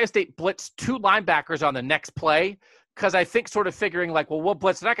Ohio State blitzed 2 linebackers on the next play, because I think sort of figuring like, well, we'll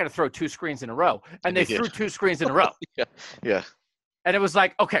blitz. They're not going to throw 2 screens in a row. And they threw 2 screens in a row. Yeah. And it was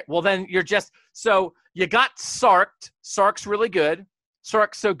like, okay, well, then you're just – so you got Sarked. Sark's really good.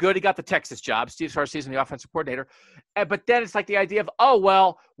 Sark's so good, he got the Texas job. Steve Sarkisian, the offensive coordinator. But then it's like the idea of, oh,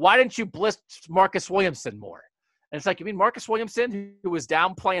 well, why didn't you blitz Marcus Williamson more? And it's like, you mean Marcus Williamson, who was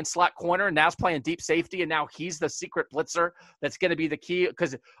down playing slot corner and now's playing deep safety, and now he's the secret blitzer that's going to be the key?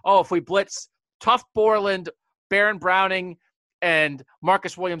 Because, if we blitz Tuff Borland, Baron Browning, and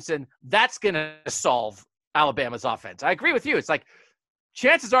Marcus Williamson, that's going to solve Alabama's offense. I agree with you. It's like,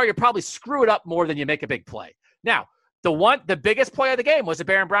 chances are you probably screw it up more than you make a big play. Now, the biggest play of the game was a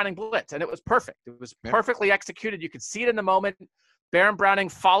Baron Browning blitz, and it was perfect. It was perfectly executed. You could see it in the moment. Baron Browning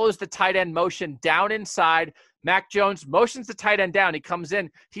follows the tight end motion down inside. Mac Jones motions the tight end down. He comes in.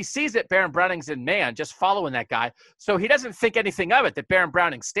 He sees that Baron Browning's in man, just following that guy. So he doesn't think anything of it, that Baron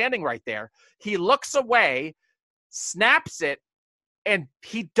Browning's standing right there. He looks away, snaps it, and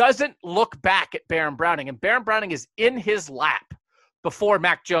he doesn't look back at Baron Browning. And Baron Browning is in his lap before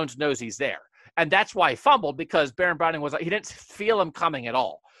Mac Jones knows he's there. And that's why he fumbled, because Baron Browning he didn't feel him coming at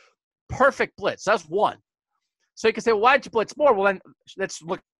all. Perfect blitz. That's one. So you can say, well, why didn't you blitz more? Well, then let's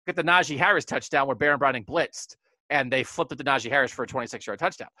look at the Najee Harris touchdown where Baron Browning blitzed, and they flipped it to Najee Harris for a 26-yard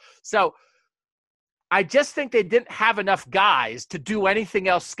touchdown. So I just think they didn't have enough guys to do anything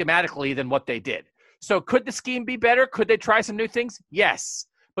else schematically than what they did. So could the scheme be better? Could they try some new things? Yes.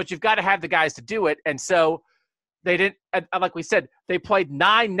 But you've got to have the guys to do it. And so they didn't, like we said, they played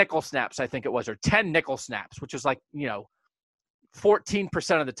 9 nickel snaps, I think it was, or 10 nickel snaps, which is 14%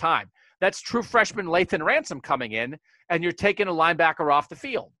 of the time. That's true freshman Lathan Ransom coming in, and you're taking a linebacker off the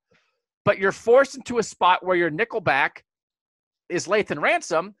field. But you're forced into a spot where your nickel back is Lathan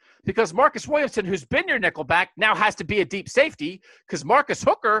Ransom because Marcus Williamson, who's been your nickel back, now has to be a deep safety because Marcus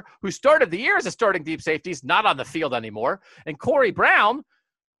Hooker, who started the year as a starting deep safety, is not on the field anymore. And Cam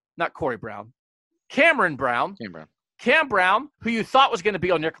Brown, who you thought was going to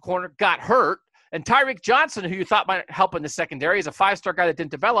be on nickel corner, got hurt. And Tyreek Johnson, who you thought might help in the secondary, is a 5-star guy that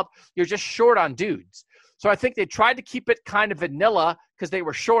didn't develop. You're just short on dudes. So I think they tried to keep it kind of vanilla because they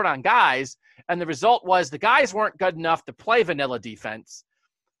were short on guys. And the result was the guys weren't good enough to play vanilla defense.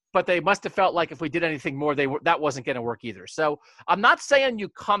 But they must have felt like if we did anything more, that wasn't going to work either. So I'm not saying you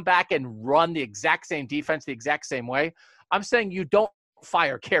come back and run the exact same defense the exact same way. I'm saying you don't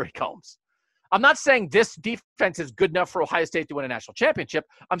fire Kerry Combs. I'm not saying this defense is good enough for Ohio State to win a national championship.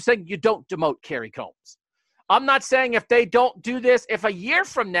 I'm saying you don't demote Kerry Combs. I'm not saying if they don't do this, if a year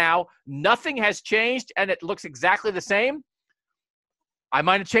from now nothing has changed and it looks exactly the same, I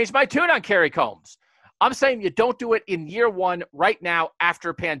might have changed my tune on Kerry Combs. I'm saying you don't do it in year one right now after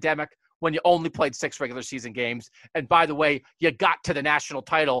a pandemic when you only played 6 regular season games. And by the way, you got to the national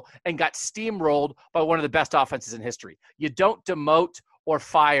title and got steamrolled by one of the best offenses in history. You don't demote or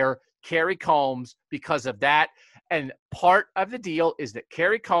fire Kerry Combs because of that. And part of the deal is that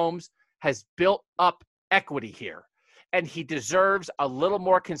Kerry Combs has built up equity here, and he deserves a little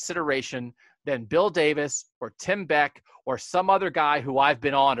more consideration than Bill Davis or Tim Beck or some other guy who I've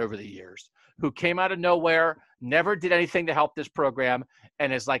been on over the years, who came out of nowhere, never did anything to help this program,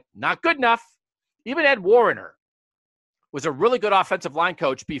 and is not good enough. Even Ed Warrener was a really good offensive line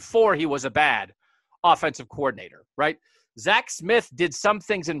coach before he was a bad offensive coordinator, right? Zach Smith did some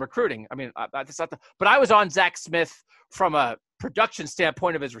things in recruiting. I mean, but I was on Zach Smith from a production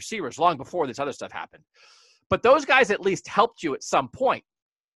standpoint of his receivers long before this other stuff happened. But those guys at least helped you at some point.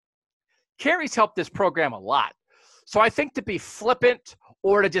 Kerry's helped this program a lot. So I think to be flippant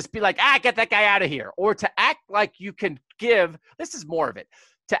or to just be get that guy out of here, or to act like you can give, this is more of it,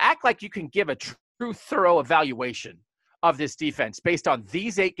 to act like you can give a true, thorough evaluation of this defense based on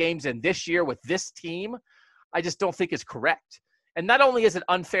these 8 games and this year with this team, I just don't think is correct. And not only is it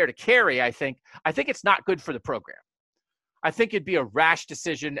unfair to Kerry, I think it's not good for the program. I think it'd be a rash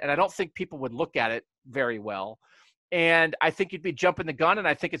decision, and I don't think people would look at it very well. And I think you'd be jumping the gun, and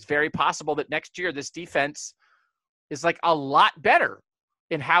I think it's very possible that next year this defense is a lot better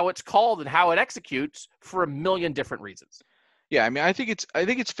in how it's called and how it executes for a million different reasons. Yeah, I mean, I think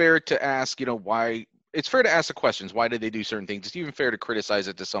it's fair to ask, why. It's fair to ask the questions. Why did they do certain things? It's even fair to criticize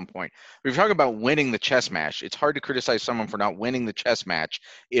it to some point. But if you're talking about winning the chess match, it's hard to criticize someone for not winning the chess match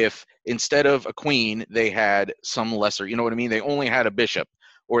if instead of a queen, they had some lesser, you know what I mean? They only had a bishop,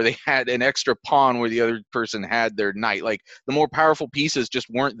 or they had an extra pawn where the other person had their knight. The more powerful pieces just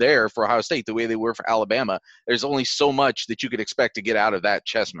weren't there for Ohio State the way they were for Alabama. There's only so much that you could expect to get out of that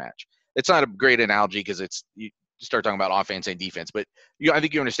chess match. It's not a great analogy because you start talking about offense and defense, but I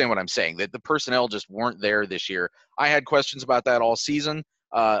think you understand what I'm saying, that the personnel just weren't there this year. I had questions about that all season.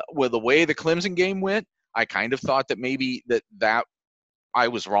 With the way the Clemson game went, I kind of thought that maybe that I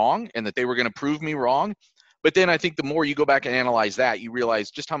was wrong and that they were going to prove me wrong. But then I think the more you go back and analyze that, you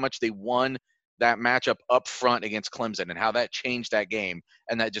realize just how much they won that matchup up front against Clemson and how that changed that game,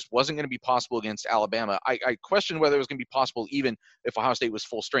 and that just wasn't going to be possible against Alabama. I questioned whether it was going to be possible even if Ohio State was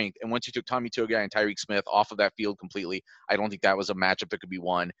full strength. And once you took Tommy Togiai and Tyreek Smith off of that field completely, I don't think that was a matchup that could be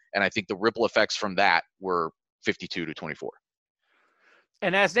won. And I think the ripple effects from that were 52-24.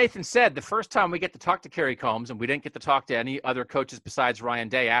 And as Nathan said, the first time we get to talk to Kerry Combs, and we didn't get to talk to any other coaches besides Ryan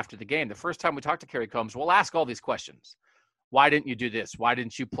Day after the game, the first time we talked to Kerry Combs, we'll ask all these questions. Why didn't you do this? Why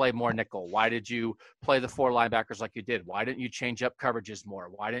didn't you play more nickel? Why did you play the 4 linebackers like you did? Why didn't you change up coverages more?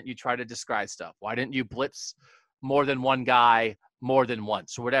 Why didn't you try to disguise stuff? Why didn't you blitz more than one guy more than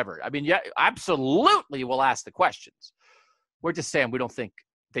once or whatever? I mean, yeah, absolutely we'll ask the questions. We're just saying we don't think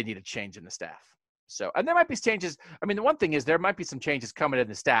they need a change in the staff. So, and there might be changes. I mean, the one thing is there might be some changes coming in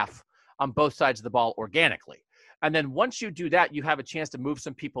the staff on both sides of the ball organically. And then once you do that, you have a chance to move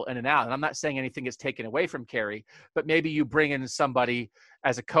some people in and out. And I'm not saying anything is taken away from Kerry, but maybe you bring in somebody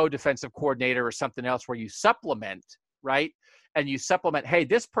as a co-defensive coordinator or something else where you supplement, right? And you supplement, hey,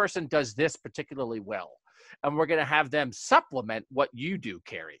 this person does this particularly well. And we're going to have them supplement what you do,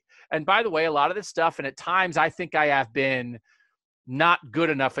 Kerry. And by the way, a lot of this stuff, and at times I think I have been not good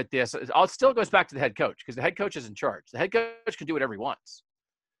enough at this. It still goes back to the head coach because the head coach is in charge. The head coach can do whatever he wants.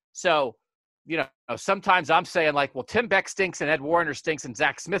 So, sometimes I'm saying like, well, Tim Beck stinks and Ed Warner stinks and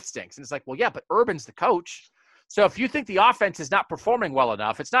Zach Smith stinks. And it's like, well, yeah, but Urban's the coach. So if you think the offense is not performing well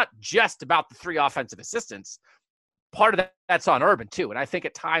enough, it's not just about the 3 offensive assistants. Part of that's on Urban too. And I think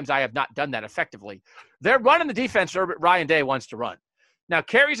at times I have not done that effectively. They're running the defense Ryan Day wants to run. Now,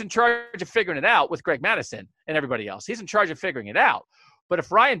 Kerry's in charge of figuring it out with Greg Madison and everybody else. He's in charge of figuring it out. But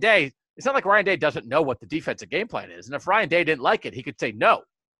if Ryan Day, it's not like Ryan Day doesn't know what the defensive game plan is. And if Ryan Day didn't like it, he could say no.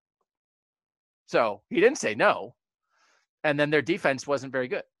 So he didn't say no. And then their defense wasn't very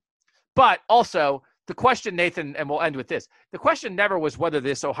good. But also, the question, Nathan, and we'll end with this, the question never was whether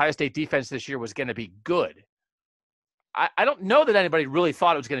this Ohio State defense this year was going to be good. I don't know that anybody really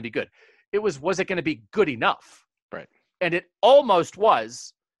thought it was going to be good. It was it going to be good enough? Right. And it almost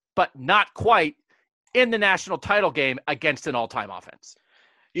was, but not quite in the national title game against an all-time offense.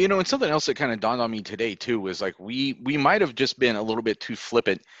 And something else that kind of dawned on me today too was like we might have just been a little bit too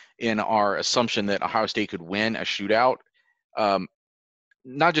flippant in our assumption that Ohio State could win a shootout,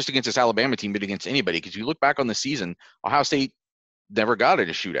 not just against this Alabama team, but against anybody. Because you look back on the season, Ohio State never got it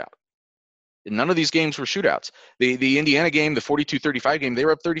a shootout. None of these games were shootouts. The Indiana game, the 42-35 game, they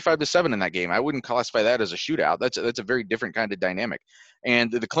were up 35-7 in that game. I wouldn't classify that as a shootout. That's a very different kind of dynamic.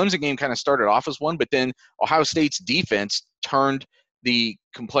 And the Clemson game kind of started off as one, but then Ohio State's defense turned the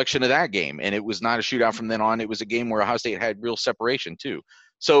complexion of that game, and it was not a shootout from then on. It was a game where Ohio State had real separation too.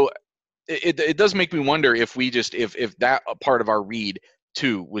 So it does make me wonder if if that part of our read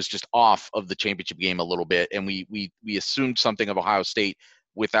too was just off of the championship game a little bit, and we assumed something of Ohio State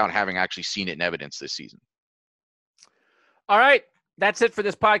without having actually seen it in evidence this season. All right. That's it for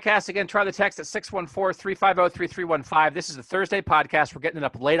this podcast. Again, try the text at 614-350-3315. This is the Thursday podcast. We're getting it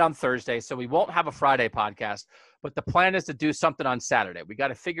up late on Thursday, so we won't have a Friday podcast. But the plan is to do something on Saturday. We got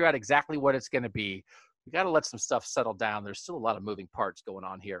to figure out exactly what it's going to be. We got to let some stuff settle down. There's still a lot of moving parts going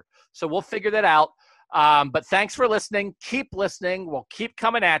on here. So we'll figure that out. But thanks for listening. Keep listening. We'll keep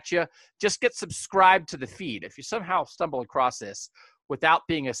coming at you. Just get subscribed to the feed. If you somehow stumble across this without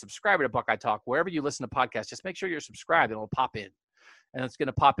being a subscriber to Buckeye Talk, wherever you listen to podcasts, just make sure you're subscribed and it'll pop in. And it's going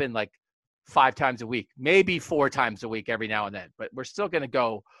to pop in like 5 times a week, maybe 4 times a week every now and then. But we're still going to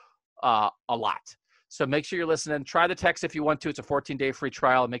go a lot. So make sure you're listening. Try the text if you want to. It's a 14-day free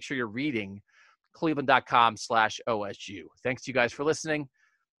trial. And make sure you're reading cleveland.com/OSU. Thanks to you guys for listening.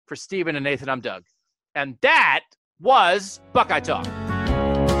 For Steven and Nathan, I'm Doug. And that was Buckeye Talk.